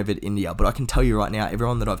been over to India, but I can tell you right now,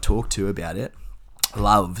 everyone that I've talked to about it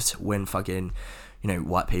loves when fucking, you know,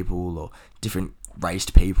 white people or different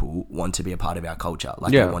raced people want to be a part of our culture,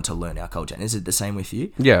 like they want to learn our culture. And is it the same with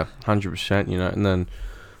you? Yeah, 100%. You know, and then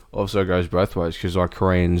also goes both ways, because like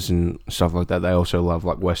Koreans and stuff like that, they also love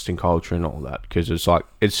like Western culture and all that, because it's like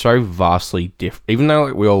it's so vastly different. Even though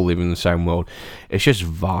like we all live in the same world, it's just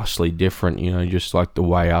vastly different. You know, just like the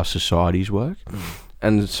way our societies work.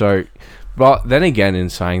 And so, but then again, in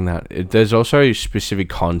saying that, there's also specific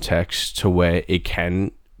context to where it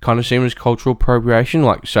can kind of seem as cultural appropriation.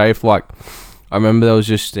 Like, say if like, I remember there was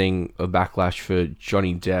this thing, a backlash for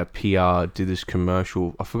Johnny Depp. He did this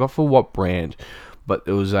commercial. I forgot for what brand, but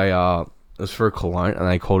it was it was for a cologne, and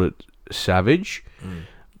they called it Savage.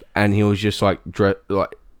 And he was just like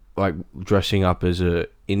dressing up as a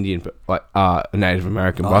Indian, like a Native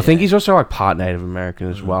American. But I think he's also like part Native American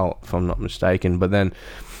as well, if I'm not mistaken. But then,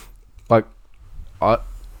 like,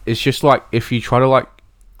 it's just like if you try to like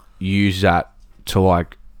use that to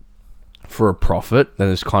like for a profit, then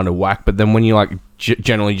it's kind of whack. But then when you like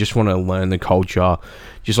generally just want to learn the culture,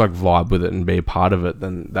 just like vibe with it and be a part of it,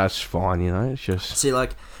 then that's fine, you know. It's just, see,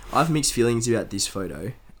 like, I have mixed feelings about this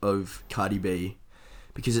photo of Cardi B,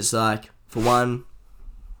 because it's like, for one,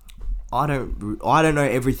 I don't know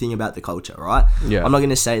everything about the culture, right? Yeah. I'm not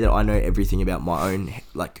gonna say that I know everything about my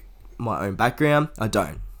own background. I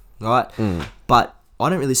don't, right? But I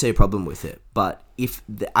don't really see a problem with it. But if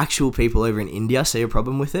the actual people over in India see a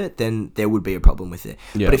problem with it, then there would be a problem with it.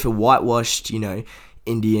 Yeah. But if a whitewashed, you know,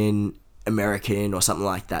 Indian American or something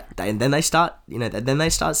like that, then they start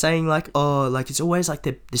saying like, oh, like it's always like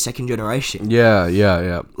the second generation.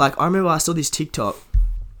 yeah. Like, I remember I saw this TikTok.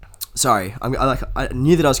 Sorry, I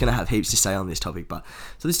knew that I was gonna have heaps to say on this topic, but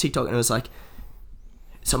so this TikTok, and it was like,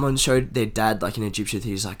 someone showed their dad like an Egyptian thing.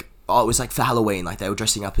 He was like, oh, it was like for Halloween, like they were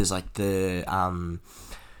dressing up as like the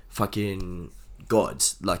fucking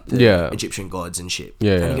gods, like the Egyptian gods and shit.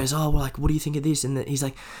 And he goes, oh, well, like, what do you think of this? And then he's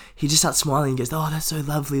like, he just starts smiling and goes, oh, that's so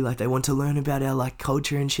lovely, like they want to learn about our like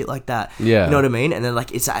culture and shit like that. You know what I mean? And then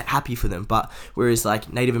like it's happy for them. But whereas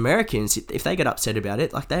like Native Americans, if they get upset about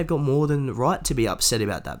it, like they've got more than the right to be upset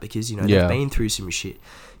about that, because, you know, they've been through some shit.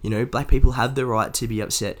 You know, black people have the right to be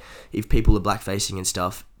upset if people are black facing and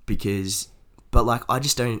stuff, because, but like, I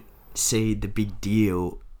just don't see the big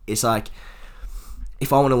deal it's like,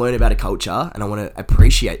 if I want to learn about a culture and I want to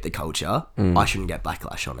appreciate the culture, I shouldn't get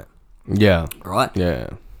backlash on it, Yeah. right? Yeah.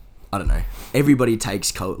 I don't know. Everybody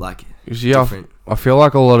takes Yeah, different. I feel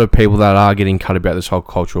like a lot of people that are getting cut about this whole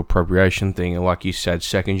cultural appropriation thing, and like you said,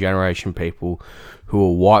 second generation people who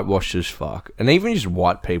are whitewashed as fuck, and even just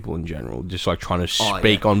white people in general, just like trying to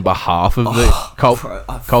speak on behalf of the Bro,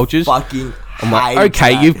 I cultures. Fucking I'm like, hate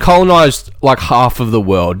okay, that. you've colonized like half of the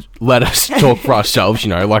world. Let us talk for ourselves, you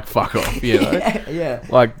know, like fuck off, you know. Yeah.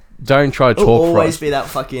 Like, don't try to It'll talk for always us. be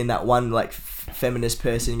that one like feminist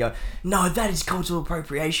person go, no, that is cultural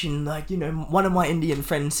appropriation. Like, you know, one of my Indian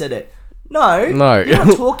friends said it. No, No. you're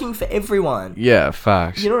not talking for everyone. Yeah,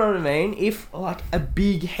 facts. You know what I mean? If like a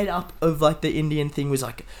big head up of like the Indian thing was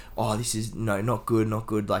like, oh, this is not good.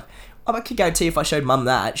 Like, I could guarantee if I showed mum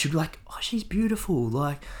that, she'd be like, oh, she's beautiful.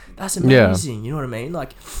 Like, that's amazing. You know what I mean?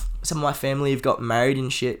 Like, some of my family have got married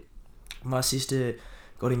and shit. My sister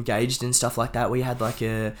got engaged and stuff like that. We had like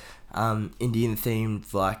a Indian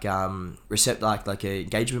themed like like a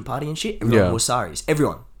engagement party and shit. Everyone wore saris.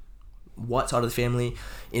 Everyone. White side of the family,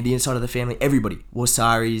 Indian side of the family, everybody wore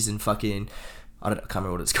saris and fucking, I can't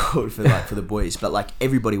remember what it's called for the boys, but like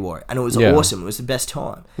everybody wore it and it was awesome. It was the best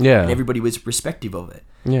time. Yeah. And everybody was respective of it.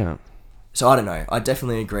 Yeah. So I don't know. I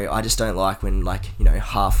definitely agree. I just don't like when like, you know,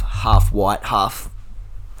 half white, half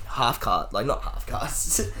cast, like not half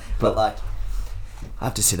cast, but like I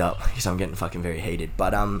have to sit up because I'm getting fucking very heated.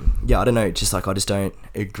 But yeah, I don't know. Just like I just don't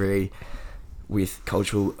agree with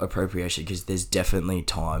cultural appropriation because there's definitely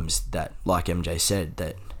times that, like MJ said,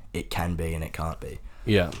 that it can be and it can't be.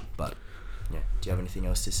 Yeah. But yeah, do you have anything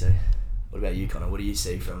else to say? What about you, Connor? What do you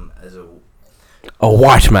see from as a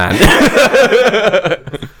white man?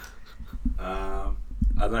 I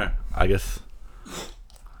don't know. I guess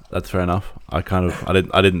that's fair enough. I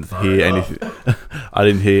didn't hear anything. I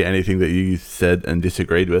didn't hear anything that you said and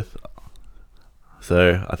disagreed with.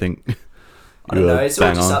 So I think I don't know. It's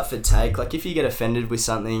all just up for take. Like if you get offended with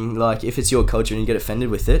something, like if it's your culture and you get offended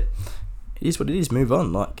with it, it is what it is. Move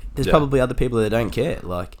on. Like there's probably other people that don't care.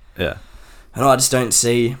 Like yeah. And I just don't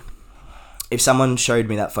see. If someone showed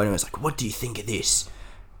me that photo and was like, "What do you think of this?"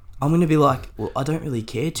 I'm going to be like, well, I don't really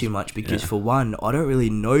care too much because for one, I don't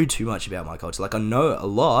really know too much about my culture. Like I know a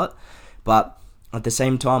lot, but at the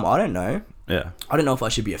same time, I don't know. Yeah. I don't know if I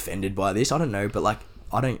should be offended by this. I don't know, but like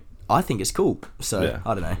I think it's cool. So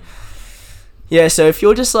I don't know. Yeah, so if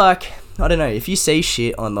you're just like, I don't know, if you see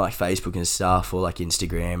shit on like Facebook and stuff or like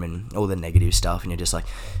Instagram and all the negative stuff and you're just like,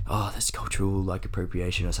 oh, that's cultural like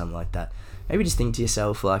appropriation or something like that, maybe just think to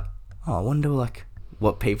yourself like, oh, I wonder like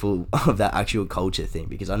what people of that actual culture think.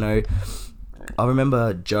 Because I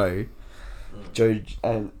remember Joe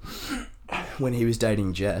when he was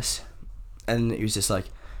dating Jess, and it was just like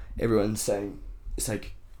everyone's saying it's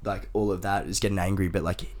like all of that is getting angry, but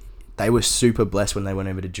like they were super blessed when they went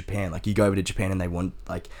over to Japan. Like you go over to Japan and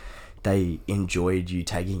they enjoyed you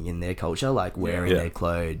taking in their culture, like wearing their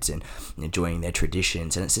clothes and enjoying their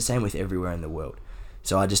traditions, and it's the same with everywhere in the world.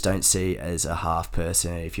 So I just don't see as a half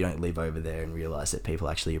person if you don't live over there and realise that people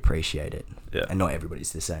actually appreciate it. Yeah. And not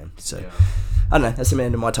everybody's the same. So I don't know, that's the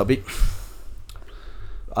end of my topic.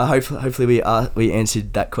 Hopefully we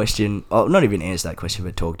answered that question. Oh, not even answered that question,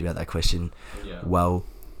 but talked about that question well.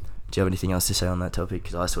 Do you have anything else to say on that topic?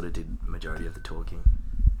 Because I sort of did the majority of the talking.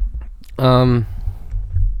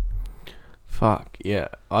 Fuck, yeah.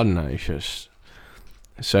 I don't know, it's just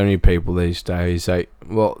so many people these days,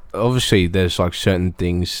 obviously there's like certain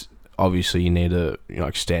things obviously you need to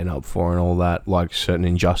like stand up for and all that, like certain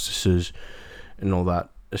injustices and all that,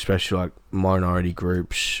 especially like minority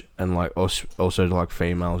groups and like also like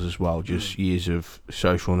females as well, just years of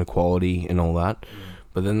social inequality and all that.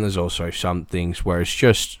 But then there's also some things where it's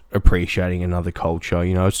just appreciating another culture,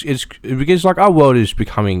 you know. It's because like our world is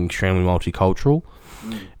becoming extremely multicultural,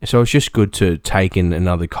 so it's just good to take in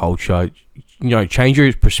another culture, you know, change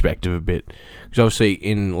your perspective a bit. Because obviously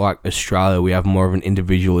in like Australia we have more of an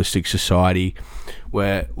individualistic society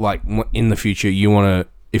where like in the future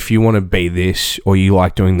if you want to be this or you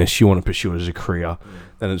like doing this, you want to pursue it as a career,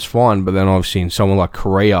 then it's fine. But then obviously in somewhere like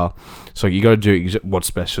Korea, it's like you got to do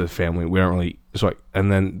what's best for the family. We don't really, it's like, and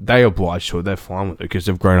then they oblige to it. They're fine with it because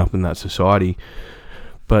they've grown up in that society.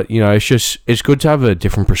 But you know, it's good to have a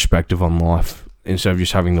different perspective on life instead of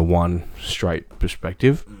just having the one straight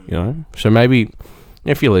perspective. You know, so maybe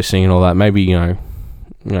if you're listening and all that, maybe you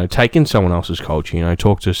know, take in someone else's culture. You know,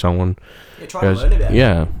 talk to someone. Yeah, try and learn about it.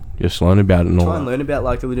 Yeah, just learn about it and all that. Try and learn about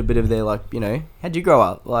like a little bit of their like, you know, how'd you grow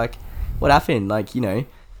up? Like, what happened? Like, you know.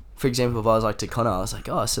 For example, if I was like to Connor, I was like,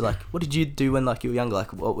 oh, so like, what did you do when like you were younger?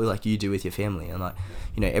 Like, what would like you do with your family? And like,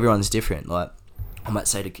 you know, everyone's different. Like, I might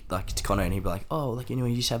say to Connor, and he'd be like, oh, like, you know,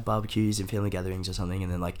 we used to have barbecues and family gatherings or something,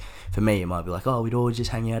 and then like for me it might be like, oh, we'd all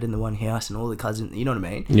just hang out in the one house and all the cousins, you know what I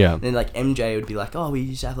mean? Yeah. And then like MJ would be like, oh, we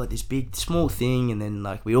used to have like this big small thing, and then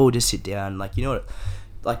like we all just sit down, like, you know what,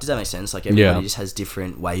 like, does that make sense? Like everybody just has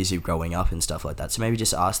different ways of growing up and stuff like that. So maybe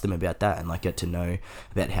just ask them about that and like get to know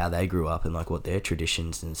about how they grew up and like what their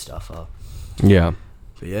traditions and stuff are. Yeah.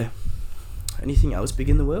 But yeah, anything else big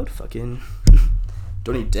in the world? Fucking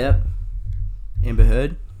Johnny Depp, Amber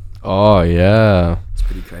Heard. Oh, yeah. It's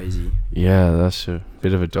pretty crazy. Yeah, that's a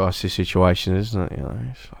bit of a dicey situation, isn't it? You know,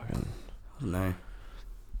 it's fucking... I don't know.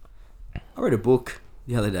 I read a book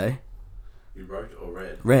the other day. You wrote or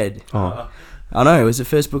read? Read. Oh. I know, it was the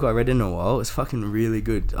first book I read in a while. It was fucking really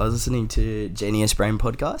good. I was listening to Genius Brain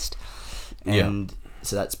podcast. And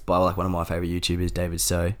so that's by like one of my favourite YouTubers, David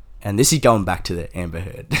So. And this is going back to the Amber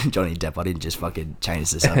Heard, Johnny Depp. I didn't just fucking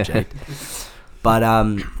change the subject. But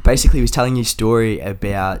basically he was telling you a story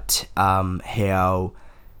about how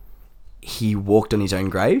he walked on his own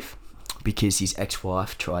grave because his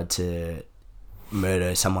ex-wife tried to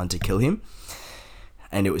murder someone to kill him.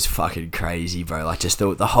 And it was fucking crazy, bro. Like, just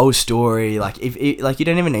the whole story. Like, if like, you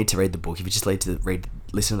don't even need to read the book. If you just listen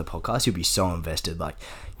to the podcast, you'll be so invested. Like,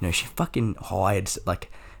 you know, she fucking hired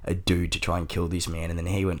like a dude to try and kill this man, and then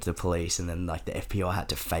he went to the police, and then like the FBI had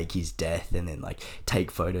to fake his death, and then like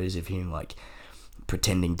take photos of him like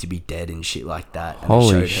pretending to be dead and shit like that. And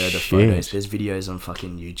Holy they showed her the shit. photos. There's videos on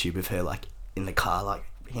fucking YouTube of her like in the car, like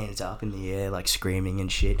hands up in the air, like screaming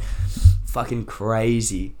and shit. Fucking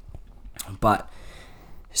crazy. But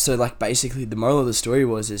so like basically the moral of the story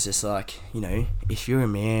is just like, you know, if you're a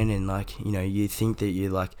man and like, you know, you think that you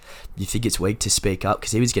think it's weak to speak up,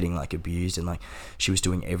 because he was getting like abused and like she was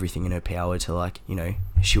doing everything in her power to like, you know,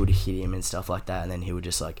 she would hit him and stuff like that, and then he would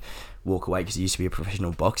just like walk away because he used to be a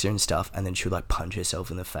professional boxer and stuff, and then she would like punch herself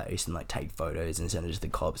in the face and like take photos and send it to the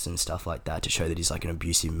cops and stuff like that to show that he's like an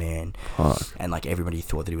abusive man. Fuck. And like everybody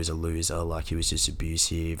thought that he was a loser, like he was just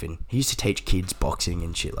abusive, and he used to teach kids boxing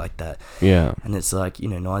and shit like that. Yeah. And it's like, you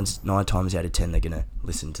know, nine times out of 10 they're gonna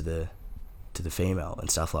listen to the female and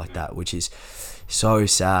stuff like that, which is so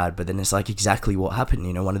sad. But then it's like exactly what happened.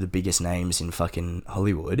 You know, one of the biggest names in fucking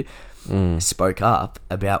Hollywood spoke up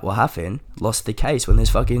about what happened, lost the case when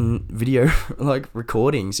there's fucking video like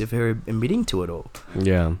recordings of her admitting to it all.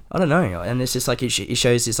 Yeah. I don't know, and it's just like it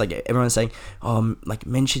shows this, like everyone's saying, like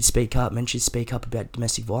men should speak up about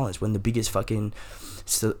domestic violence, when the biggest fucking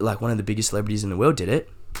like one of the biggest celebrities in the world did it,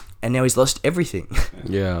 and now he's lost everything.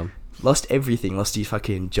 Yeah. Lost everything. Lost his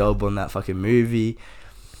fucking job on that fucking movie.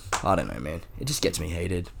 I don't know, man. It just gets me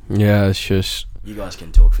heated. Yeah, it's just... You guys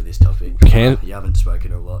can talk for this topic. You haven't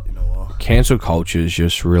spoken a lot in a while. Cancel culture is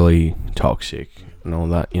just really toxic and all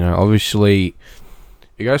that. You know, obviously,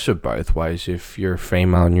 it goes for both ways. If you're a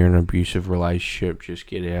female and you're in an abusive relationship, just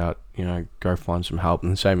get out, you know, go find some help.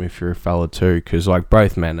 And the same if you're a fella too, because like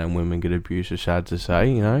both men and women get abused, it's sad to say,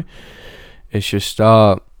 you know. It's just,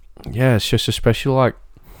 it's just especially like,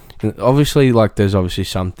 obviously, like, there's obviously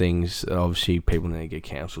some things that obviously people need to get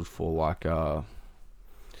cancelled for, like, I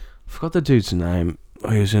forgot the dude's name.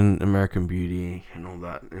 He was in American Beauty and all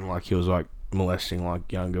that, and, like, he was, like, molesting,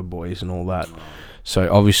 like, younger boys and all that.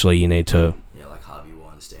 So, obviously, you need to... Yeah, like Harvey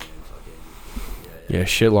Weinstein and fucking... Yeah,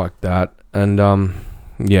 shit like that. And,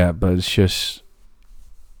 but it's just...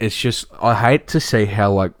 I hate to see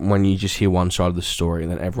how, like, when you just hear one side of the story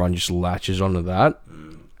and then everyone just latches onto that,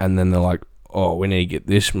 and then they're like, oh, we need to get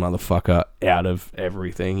this motherfucker out of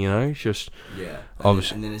everything, you know? It's just... Yeah.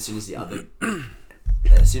 Obviously. And then as soon as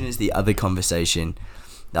the other conversation,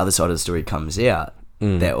 the other side of the story comes out,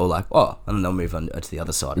 they're all like, oh, and then they'll move on to the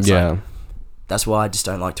other side. It's like, that's why I just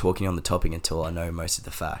don't like talking on the topic until I know most of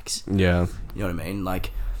the facts. Yeah. You know what I mean?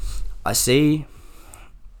 Like, I see...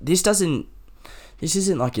 This isn't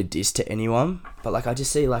like a diss to anyone, but like I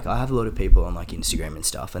just see, like, I have a lot of people on like Instagram and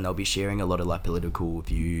stuff, and they'll be sharing a lot of like political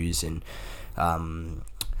views and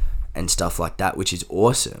stuff like that, which is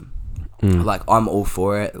awesome. Like, I'm all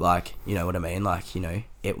for it, like, you know what I mean, like, you know,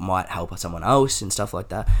 it might help someone else and stuff like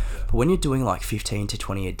that, but when you're doing like 15 to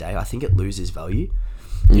 20 a day, I think it loses value.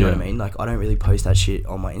 You know what I mean? Like, I don't really post that shit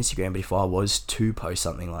on my Instagram, but if I was to post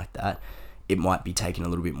something like that, it might be taken a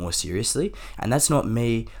little bit more seriously. And that's not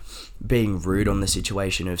me being rude on the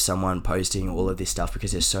situation of someone posting all of this stuff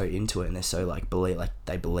because they're so into it and they're so like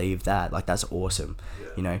they believe that, like, that's awesome.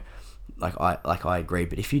 You know, like I agree,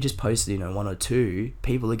 but if you just post, you know, one or two,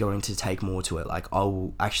 people are going to take more to it. Like,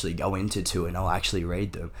 I'll actually go into two and I'll actually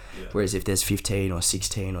read them. Whereas if there's 15 or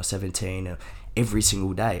 16 or 17 every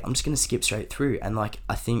single day, I'm just going to skip straight through. And like,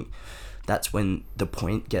 I think that's when the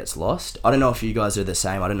point gets lost. I don't know if you guys are the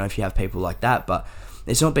same. I don't know if you have people like that, but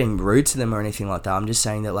it's not being rude to them or anything like that. I'm just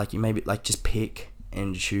saying that like you maybe like just pick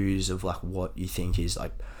and choose of like what you think is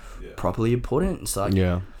like properly important. It's like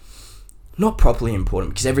not properly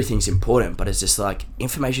important because everything's important, but it's just like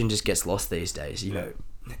information just gets lost these days. You know,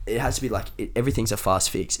 it has to be like everything's a fast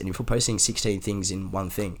fix, and if we're posting 16 things in one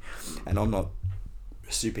thing, and I'm not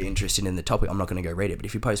super interested in the topic, I'm not going to go read it. But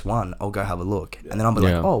if you post one, I'll go have a look, and then I'll be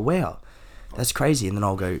like, oh wow, that's crazy, and then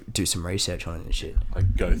I'll go do some research on it and shit.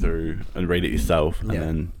 Like go through and read it yourself, and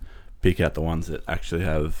then pick out the ones that actually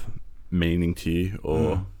have meaning to you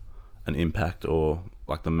or an impact or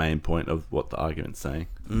like the main point of what the argument's saying.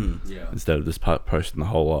 Instead of just posting the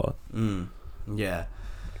whole lot. Yeah.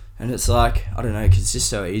 And it's like, I don't know, because it's just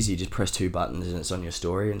so easy. You just press 2 buttons and it's on your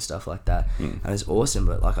story and stuff like that. And it's awesome.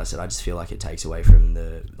 But like I said, I just feel like it takes away from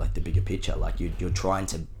the bigger picture. Like you're trying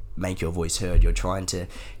to make your voice heard. You're trying to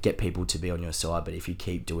get people to be on your side. But if you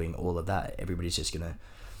keep doing all of that, everybody's just going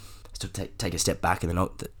to take a step back. And they're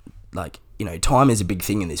not, like, you know, time is a big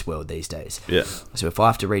thing in this world these days. Yeah. So if I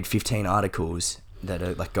have to read 15 articles that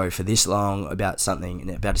are like go for this long about something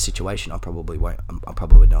and about a situation, I probably won't. I'm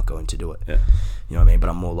probably not going to do it. Yeah. You know what I mean? But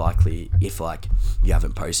I'm more likely if like you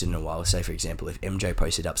haven't posted in a while. Say for example, if MJ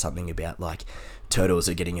posted up something about like turtles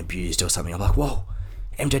are getting abused or something, I'm like, whoa,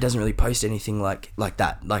 MJ doesn't really post anything like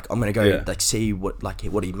that. Like I'm gonna go like see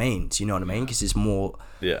what he means. You know what I mean? Because it's more.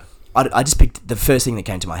 Yeah. I just picked the first thing that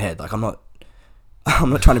came to my head. Like I'm not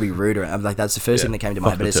trying to be rude or I'm like that's the first thing that came to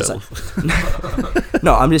my head, but it's just like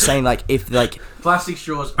no, I'm just saying like if like plastic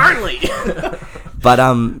straws only.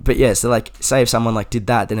 but yeah, so like say if someone like did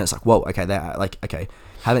that, then it's like whoa, okay, that like okay,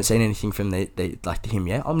 haven't seen anything from the like him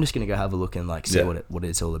yet. I'm just gonna go have a look and like see what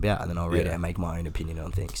it's all about, and then I'll read it and make my own opinion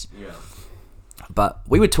on things. Yeah. But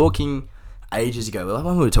we were talking ages ago, like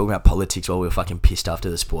when we were talking about politics while we were fucking pissed after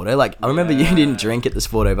the Sporto. Like I remember you didn't drink at the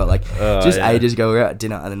Sporto, but like ages ago we were at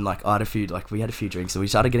dinner and then like we had a few drinks and we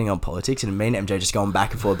started getting on politics, and me and MJ just going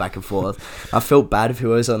back and forth. I felt bad for who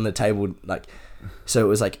was on the table, like so it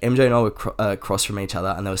was like MJ and I were across from each other,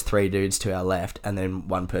 and there was 3 dudes to our left and then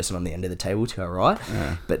one person on the end of the table to our right,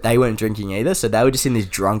 but they weren't drinking either, so they were just in this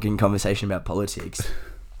drunken conversation about politics.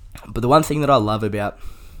 But the one thing that I love about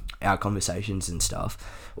our conversations and stuff,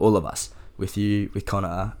 all of us, with you, with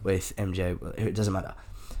Connor, with MJ, it doesn't matter.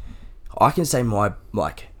 I can say my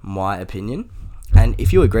opinion, and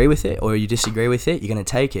if you agree with it or you disagree with it, you're going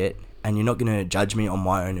to take it, and you're not going to judge me on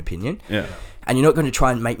my own opinion. Yeah. And you're not going to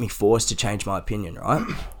try and make me force to change my opinion, right?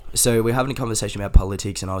 So we're having a conversation about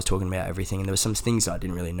politics, and I was talking about everything, and there were some things that I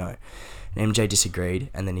didn't really know. And MJ disagreed,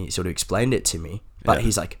 and then he sort of explained it to me. But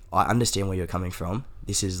he's like, I understand where you're coming from.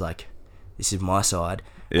 This is my side.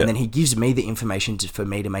 Yeah. And then he gives me the information for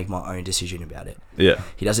me to make my own decision about it. Yeah.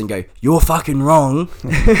 He doesn't go, you're fucking wrong.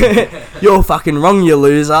 You're fucking wrong, you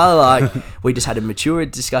loser. Like, we just had a mature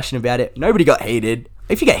discussion about it. Nobody got heated.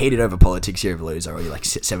 If you get heated over politics, you're a loser, or you're like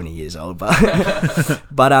 70 years old. But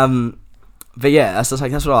yeah, that's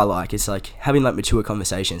what I like. It's like having like mature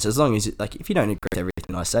conversations. As long as like if you don't agree with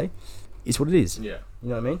everything I say, it's what it is. Yeah. You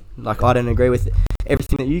know what I mean? Like I don't agree with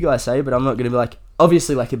everything that you guys say, but I'm not gonna be like,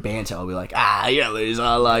 obviously like a banter, I'll be like, you're a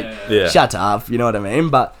loser, like shut up, you know what I mean?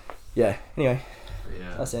 But yeah, anyway.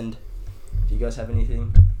 Yeah. Let's end. Do you guys have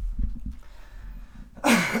anything?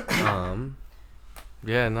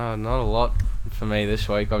 Yeah, no, not a lot for me this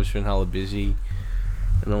week. I've just been hella busy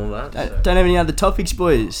and all that. Don't have any other topics,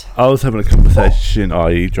 boys? I was having a conversation. Oh,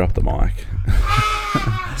 you dropped the mic.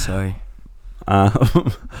 Sorry.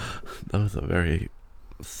 That was a very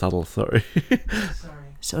subtle sorry.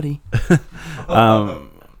 Sorry. Yeah.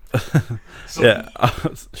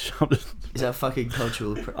 Is that fucking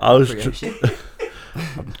cultural appropriation?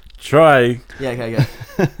 I'm trying. Yeah, okay,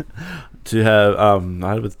 go. To have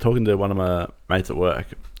I was talking to one of my mates at work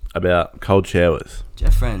about cold showers. Do you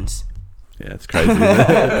have friends? Yeah, it's crazy.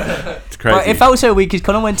 It's crazy. Bro, it felt so weird because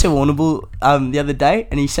Connor went to Warrnambool the other day,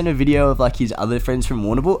 and he sent a video of like his other friends from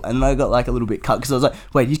Warrnambool, and I got like a little bit cut because I was like,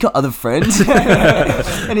 wait, he's got other friends?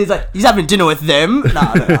 And he's like, he's having dinner with them. No,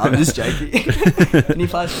 I'm just joking. Can you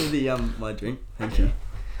pass me the my drink? Thank you.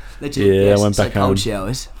 Legit, I went back home. Cold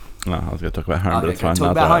showers. No, I was going to talk about home, but it's fine.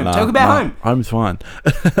 Talk about home. Talk about home. Home's fine.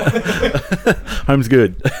 Home's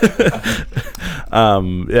good.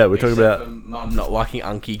 Yeah, we're talking about Mum not liking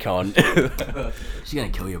Unky Con. She's gonna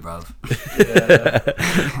kill you, bruv.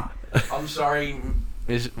 Yeah. I'm sorry.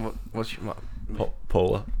 What's your mum?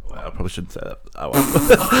 Paula. Well, I probably shouldn't say that. Oh,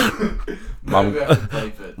 well.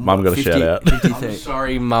 Mum got a shout out. I'm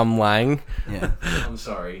sorry, Mum Lang. Yeah. I'm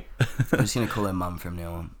sorry. I'm just gonna call her Mum from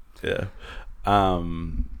now on. Yeah.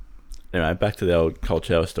 Anyway, back to the old cold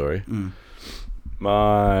shower story. One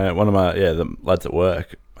of the lads at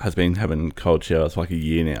work has been having cold showers for like a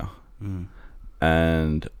year now.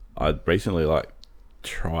 and I recently like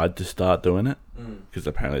tried to start doing it because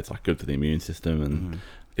apparently it's like good for the immune system and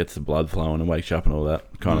gets the blood flowing and wakes you up and all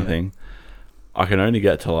that kind of thing. I can only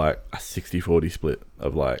get to like a 60-40 split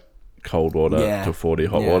of like cold water to 40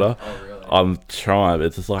 hot water. Oh, really? I'm trying, but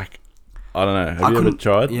it's just like, I don't know. Have you ever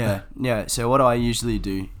tried? Yeah. So what I usually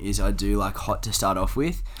do is I do like hot to start off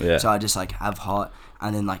with. Yeah. So I just like have hot,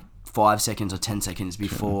 and then like 5 seconds or 10 seconds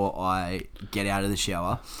before I get out of the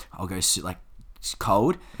shower, I'll go like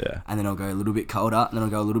cold. Yeah. And then I'll go a little bit colder, and then I'll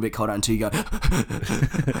go a little bit colder until you go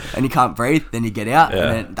and you can't breathe. Then you get out, and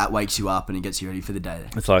then that wakes you up and it gets you ready for the day.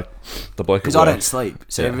 It's like the bloke. Because I don't sleep,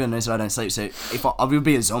 so everyone knows that I don't sleep. So if I will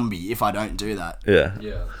be a zombie if I don't do that. Yeah.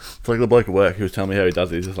 Yeah. It's like the bloke at work who was telling me how he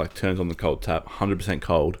does it. He just like turns on the cold tap, 100%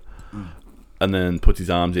 cold, and then puts his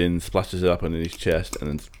arms in, splashes it up under his chest, and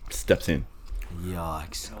then steps in.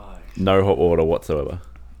 Yikes. No hot water whatsoever.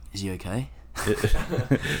 Is he okay?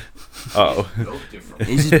 Oh.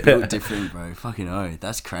 He's just built different, bro. Fucking oh,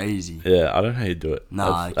 that's crazy. Yeah, I don't know how you do it.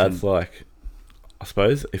 Nah, that's like, I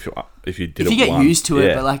suppose if you did If it you get once, used to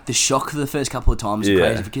it, but like the shock for the first couple of times is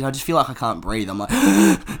crazy because I just feel like I can't breathe. I'm like,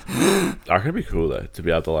 I reckon it'd be cool though to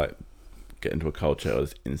be able to like get into a cold shower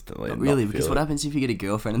instantly. and really? not Because feel what it. happens if you get a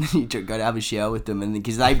girlfriend and then you go to have a shower with them, and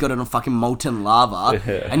because they've got it on fucking molten lava,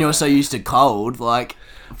 and you're so used to cold, like,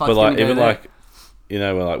 But like even like, you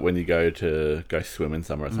know, when you go swimming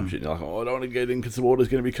somewhere or some shit, and you're like, oh, I don't want to get in because the water's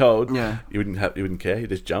gonna be cold. Yeah. You wouldn't care. You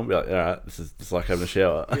just jump. Be like, all right, this is just like having a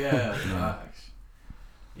shower. Yeah, facts.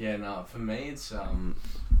 Yeah, no, for me it's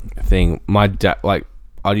thing. My dad, like,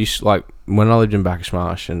 I used to, like, when I lived in Bacchus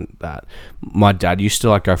Marsh and that, my dad used to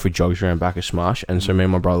like go for jogs around Bacchus Marsh, and so me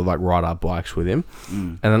and my brother like ride our bikes with him,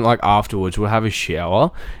 and then like afterwards we'll have a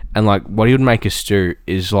shower, and like what he would make us do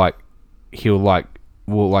is like we'll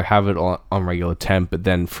like have it on regular temp, but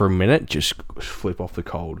then for a minute just flip off the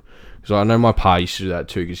cold. Because I know my pa used to do that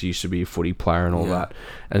too, because he used to be a footy player and all that,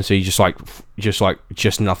 and so you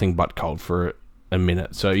just nothing but cold for a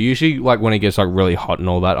minute. So usually like when it gets like really hot and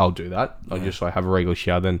all that, I'll do that. I'll just like have a regular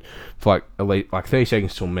shower, then for like at least like 30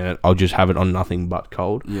 seconds to a minute I'll just have it on nothing but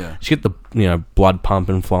cold. Yeah. Just get the blood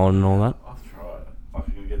pumping, flowing and all that. I've tried. I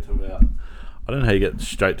can get to about. I don't know how you get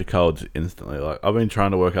straight to colds instantly. Like I've been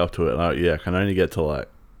trying to work up to it, and I can only get to like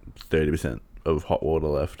 30% of hot water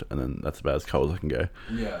left, and then that's about as cold as I can go.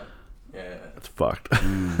 Yeah. It's fucked.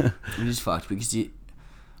 It is fucked because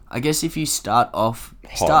I guess if you start off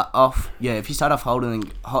if you start off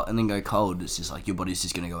hot and then go cold, it's just like your body's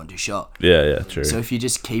just gonna go into shock. Yeah, true. So if you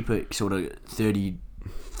just keep it sort of 30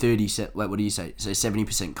 what do you say? So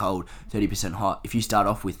 70% cold, 30% hot. If you start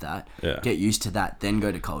off with that, get used to that, then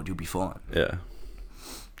go to cold, you'll be fine. Yeah.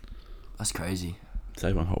 That's crazy.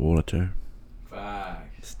 Save on hot water too.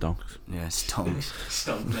 Facts. Stonks. Yeah, stonks.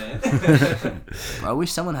 Stomp, man. Bro, I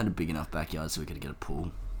wish someone had a big enough backyard so we could get a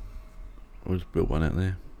pool. We'll just build one out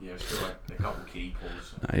there. Yeah, still like a couple kiddie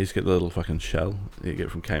pools. Nah, you just get the little fucking shell you get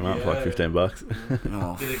from Kmart for like $15.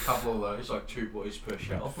 Oh, Did a couple of those, like 2 boys per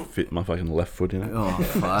shelf. Fit my fucking left foot in it. oh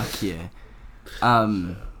fuck yeah.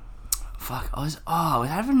 Fuck, I was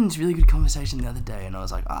having this really good conversation the other day, and I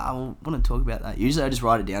was like, I want to talk about that. Usually I just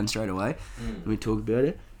write it down straight away and we talk about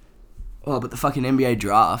it. Oh, but the fucking NBA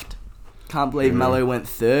draft. Can't believe Melo went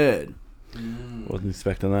third. Wasn't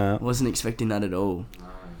expecting that. Wasn't expecting that at all. No.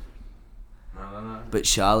 But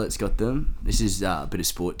Charlotte's got them. This is a bit of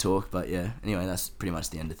sport talk, but yeah. Anyway, that's pretty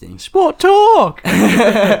much the end of things. Sport talk!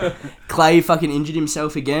 Clay fucking injured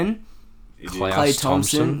himself again. Klaus Clay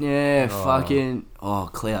Thompson. Thompson? Yeah, fucking... Oh,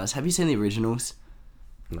 Klaus. Have you seen the originals?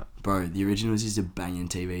 No. Bro, the originals is a banging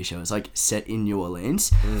TV show. It's like set in New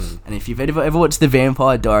Orleans. And if you've ever watched The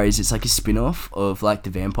Vampire Diaries, it's like a spin-off of like The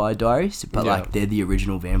Vampire Diaries. But like they're the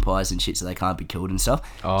original vampires and shit, so they can't be killed and stuff.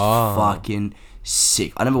 Oh. Fucking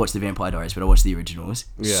sick. I never watched The Vampire Diaries, but I watched the originals.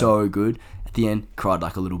 Yeah. So good. At the end, cried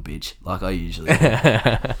like a little bitch, like I usually do.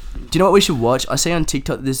 Do you know what we should watch? I see on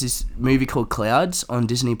TikTok there's this movie called Clouds on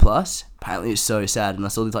Disney Plus. Apparently it's so sad, and I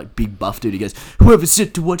saw this like big buff dude. He goes, "Whoever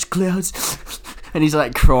said to watch Clouds," and he's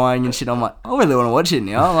like crying and shit. I'm like, I really want to watch it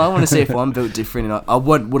now. I want to see if I'm built different. And I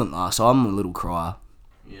wouldn't last. So I'm a little crier.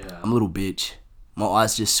 Yeah. I'm a little bitch. My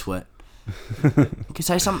eyes just sweat.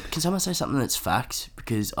 Can someone say something that's facts?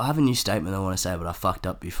 Because I have a new statement I want to say, but I fucked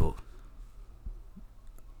up before.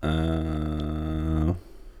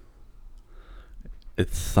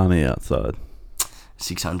 It's sunny outside.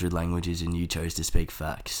 600 languages and you chose to speak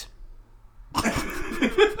facts.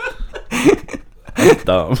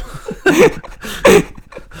 Dumb.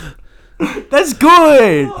 That's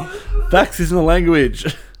good! Facts isn't a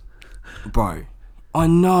language. Bro, I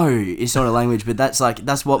know it's not a language, but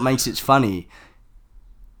that's what makes it funny.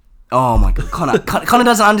 Oh my god, Connor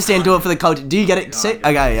doesn't understand do it for the culture. Do you get it? C?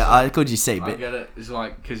 Okay, yeah, I called you C, I but get it. It's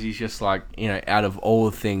like because he's just like out of all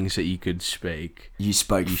the things that you could speak, you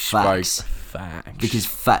spoke you facts. spoke facts. Because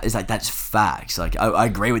fact is like that's facts. Like I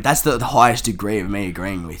agree with that's the highest degree of me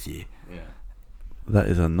agreeing with you. That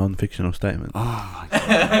is a non-fictional statement. Oh my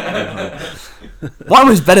god. One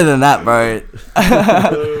was better than that, bro.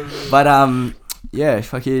 But yeah,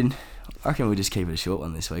 fucking. I reckon we'll just keep it a short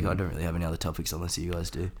one this week. I don't really have any other topics unless you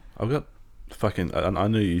guys do. I've got fucking. I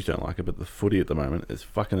know you don't like it, but the footy at the moment is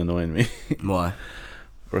fucking annoying me. Why?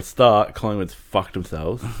 For a start, Collingwood's fucked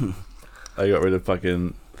themselves. They got rid of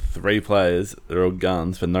fucking 3 players. They're all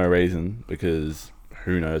guns for no reason because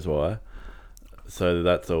who knows why. So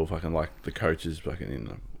that's all fucking like the coaches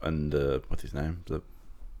fucking and what's his name, the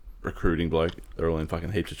recruiting bloke. They're all in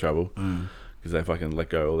fucking heaps of trouble because they fucking let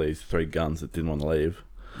go all these 3 guns that didn't want to leave.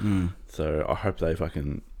 So I hope they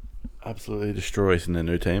fucking absolutely destroy us in their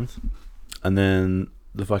new teams. And then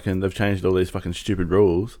they've changed all these fucking stupid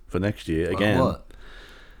rules for next year again. What?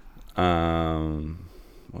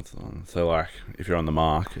 What's the one? So like if you're on the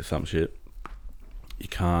mark or some shit, you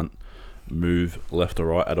can't move left or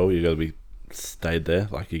right at all. You got to be stayed there.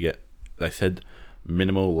 Like they said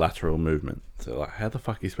minimal lateral movement. So like how the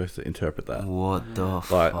fuck are you supposed to interpret that? What the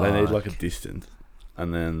fuck? Like they need like a distance.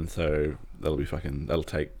 And then so that'll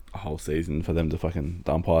take a whole season for them to fucking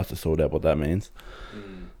the umpires to sort out what that means.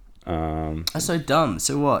 That's so dumb.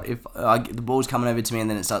 So what if the ball's coming over to me and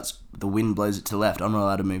then the wind blows it to the left? I'm not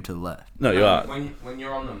allowed to move to the left. No, you are. When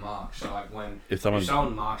you're on the mark, so like If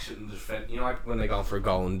someone marks it and defend, like when they're going for a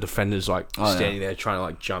goal and defenders standing there trying to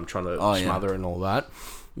like jump, trying to smother and all that.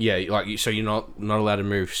 Yeah, like so you're not allowed to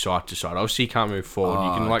move side to side. Obviously, you can't move forward.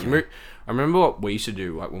 You can like move. I remember what we used to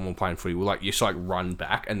do, like when we were playing footy. We like just like run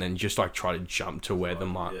back and then just like try to jump to where the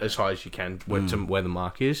mark as high as you can, to where the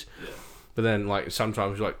mark is. Yeah. But then like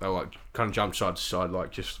sometimes like they'll like kind of jump side to side,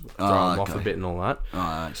 like just throw them off a bit and all that. Oh,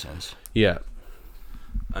 that makes sense. Yeah.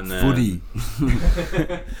 And then Footy.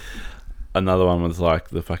 another one was like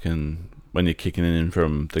the fucking when you're kicking in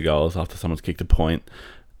from the goals after someone's kicked a point.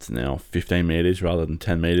 It's now 15 metres rather than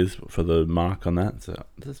 10 metres for the mark on that. So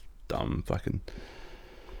that's dumb fucking.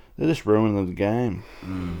 They're just ruining the game.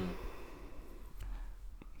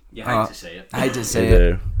 You hate to see it. I hate to see They it.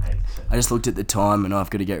 do. I just looked at the time and I've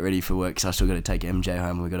got to get ready for work because I still got to take MJ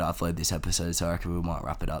home. We've got to upload this episode, so I reckon we might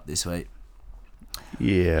wrap it up this week.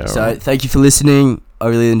 Yeah. So right. thank you for listening. I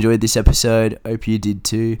really enjoyed this episode. Hope you did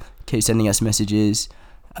too. Keep sending us messages.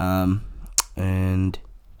 And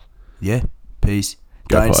yeah, peace.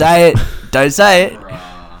 Don't say it. Don't say it.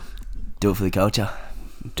 Do it for the culture.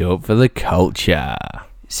 Do it for the culture.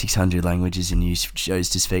 600 languages and you chose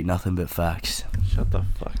to speak nothing but facts. Shut the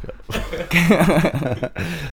fuck up.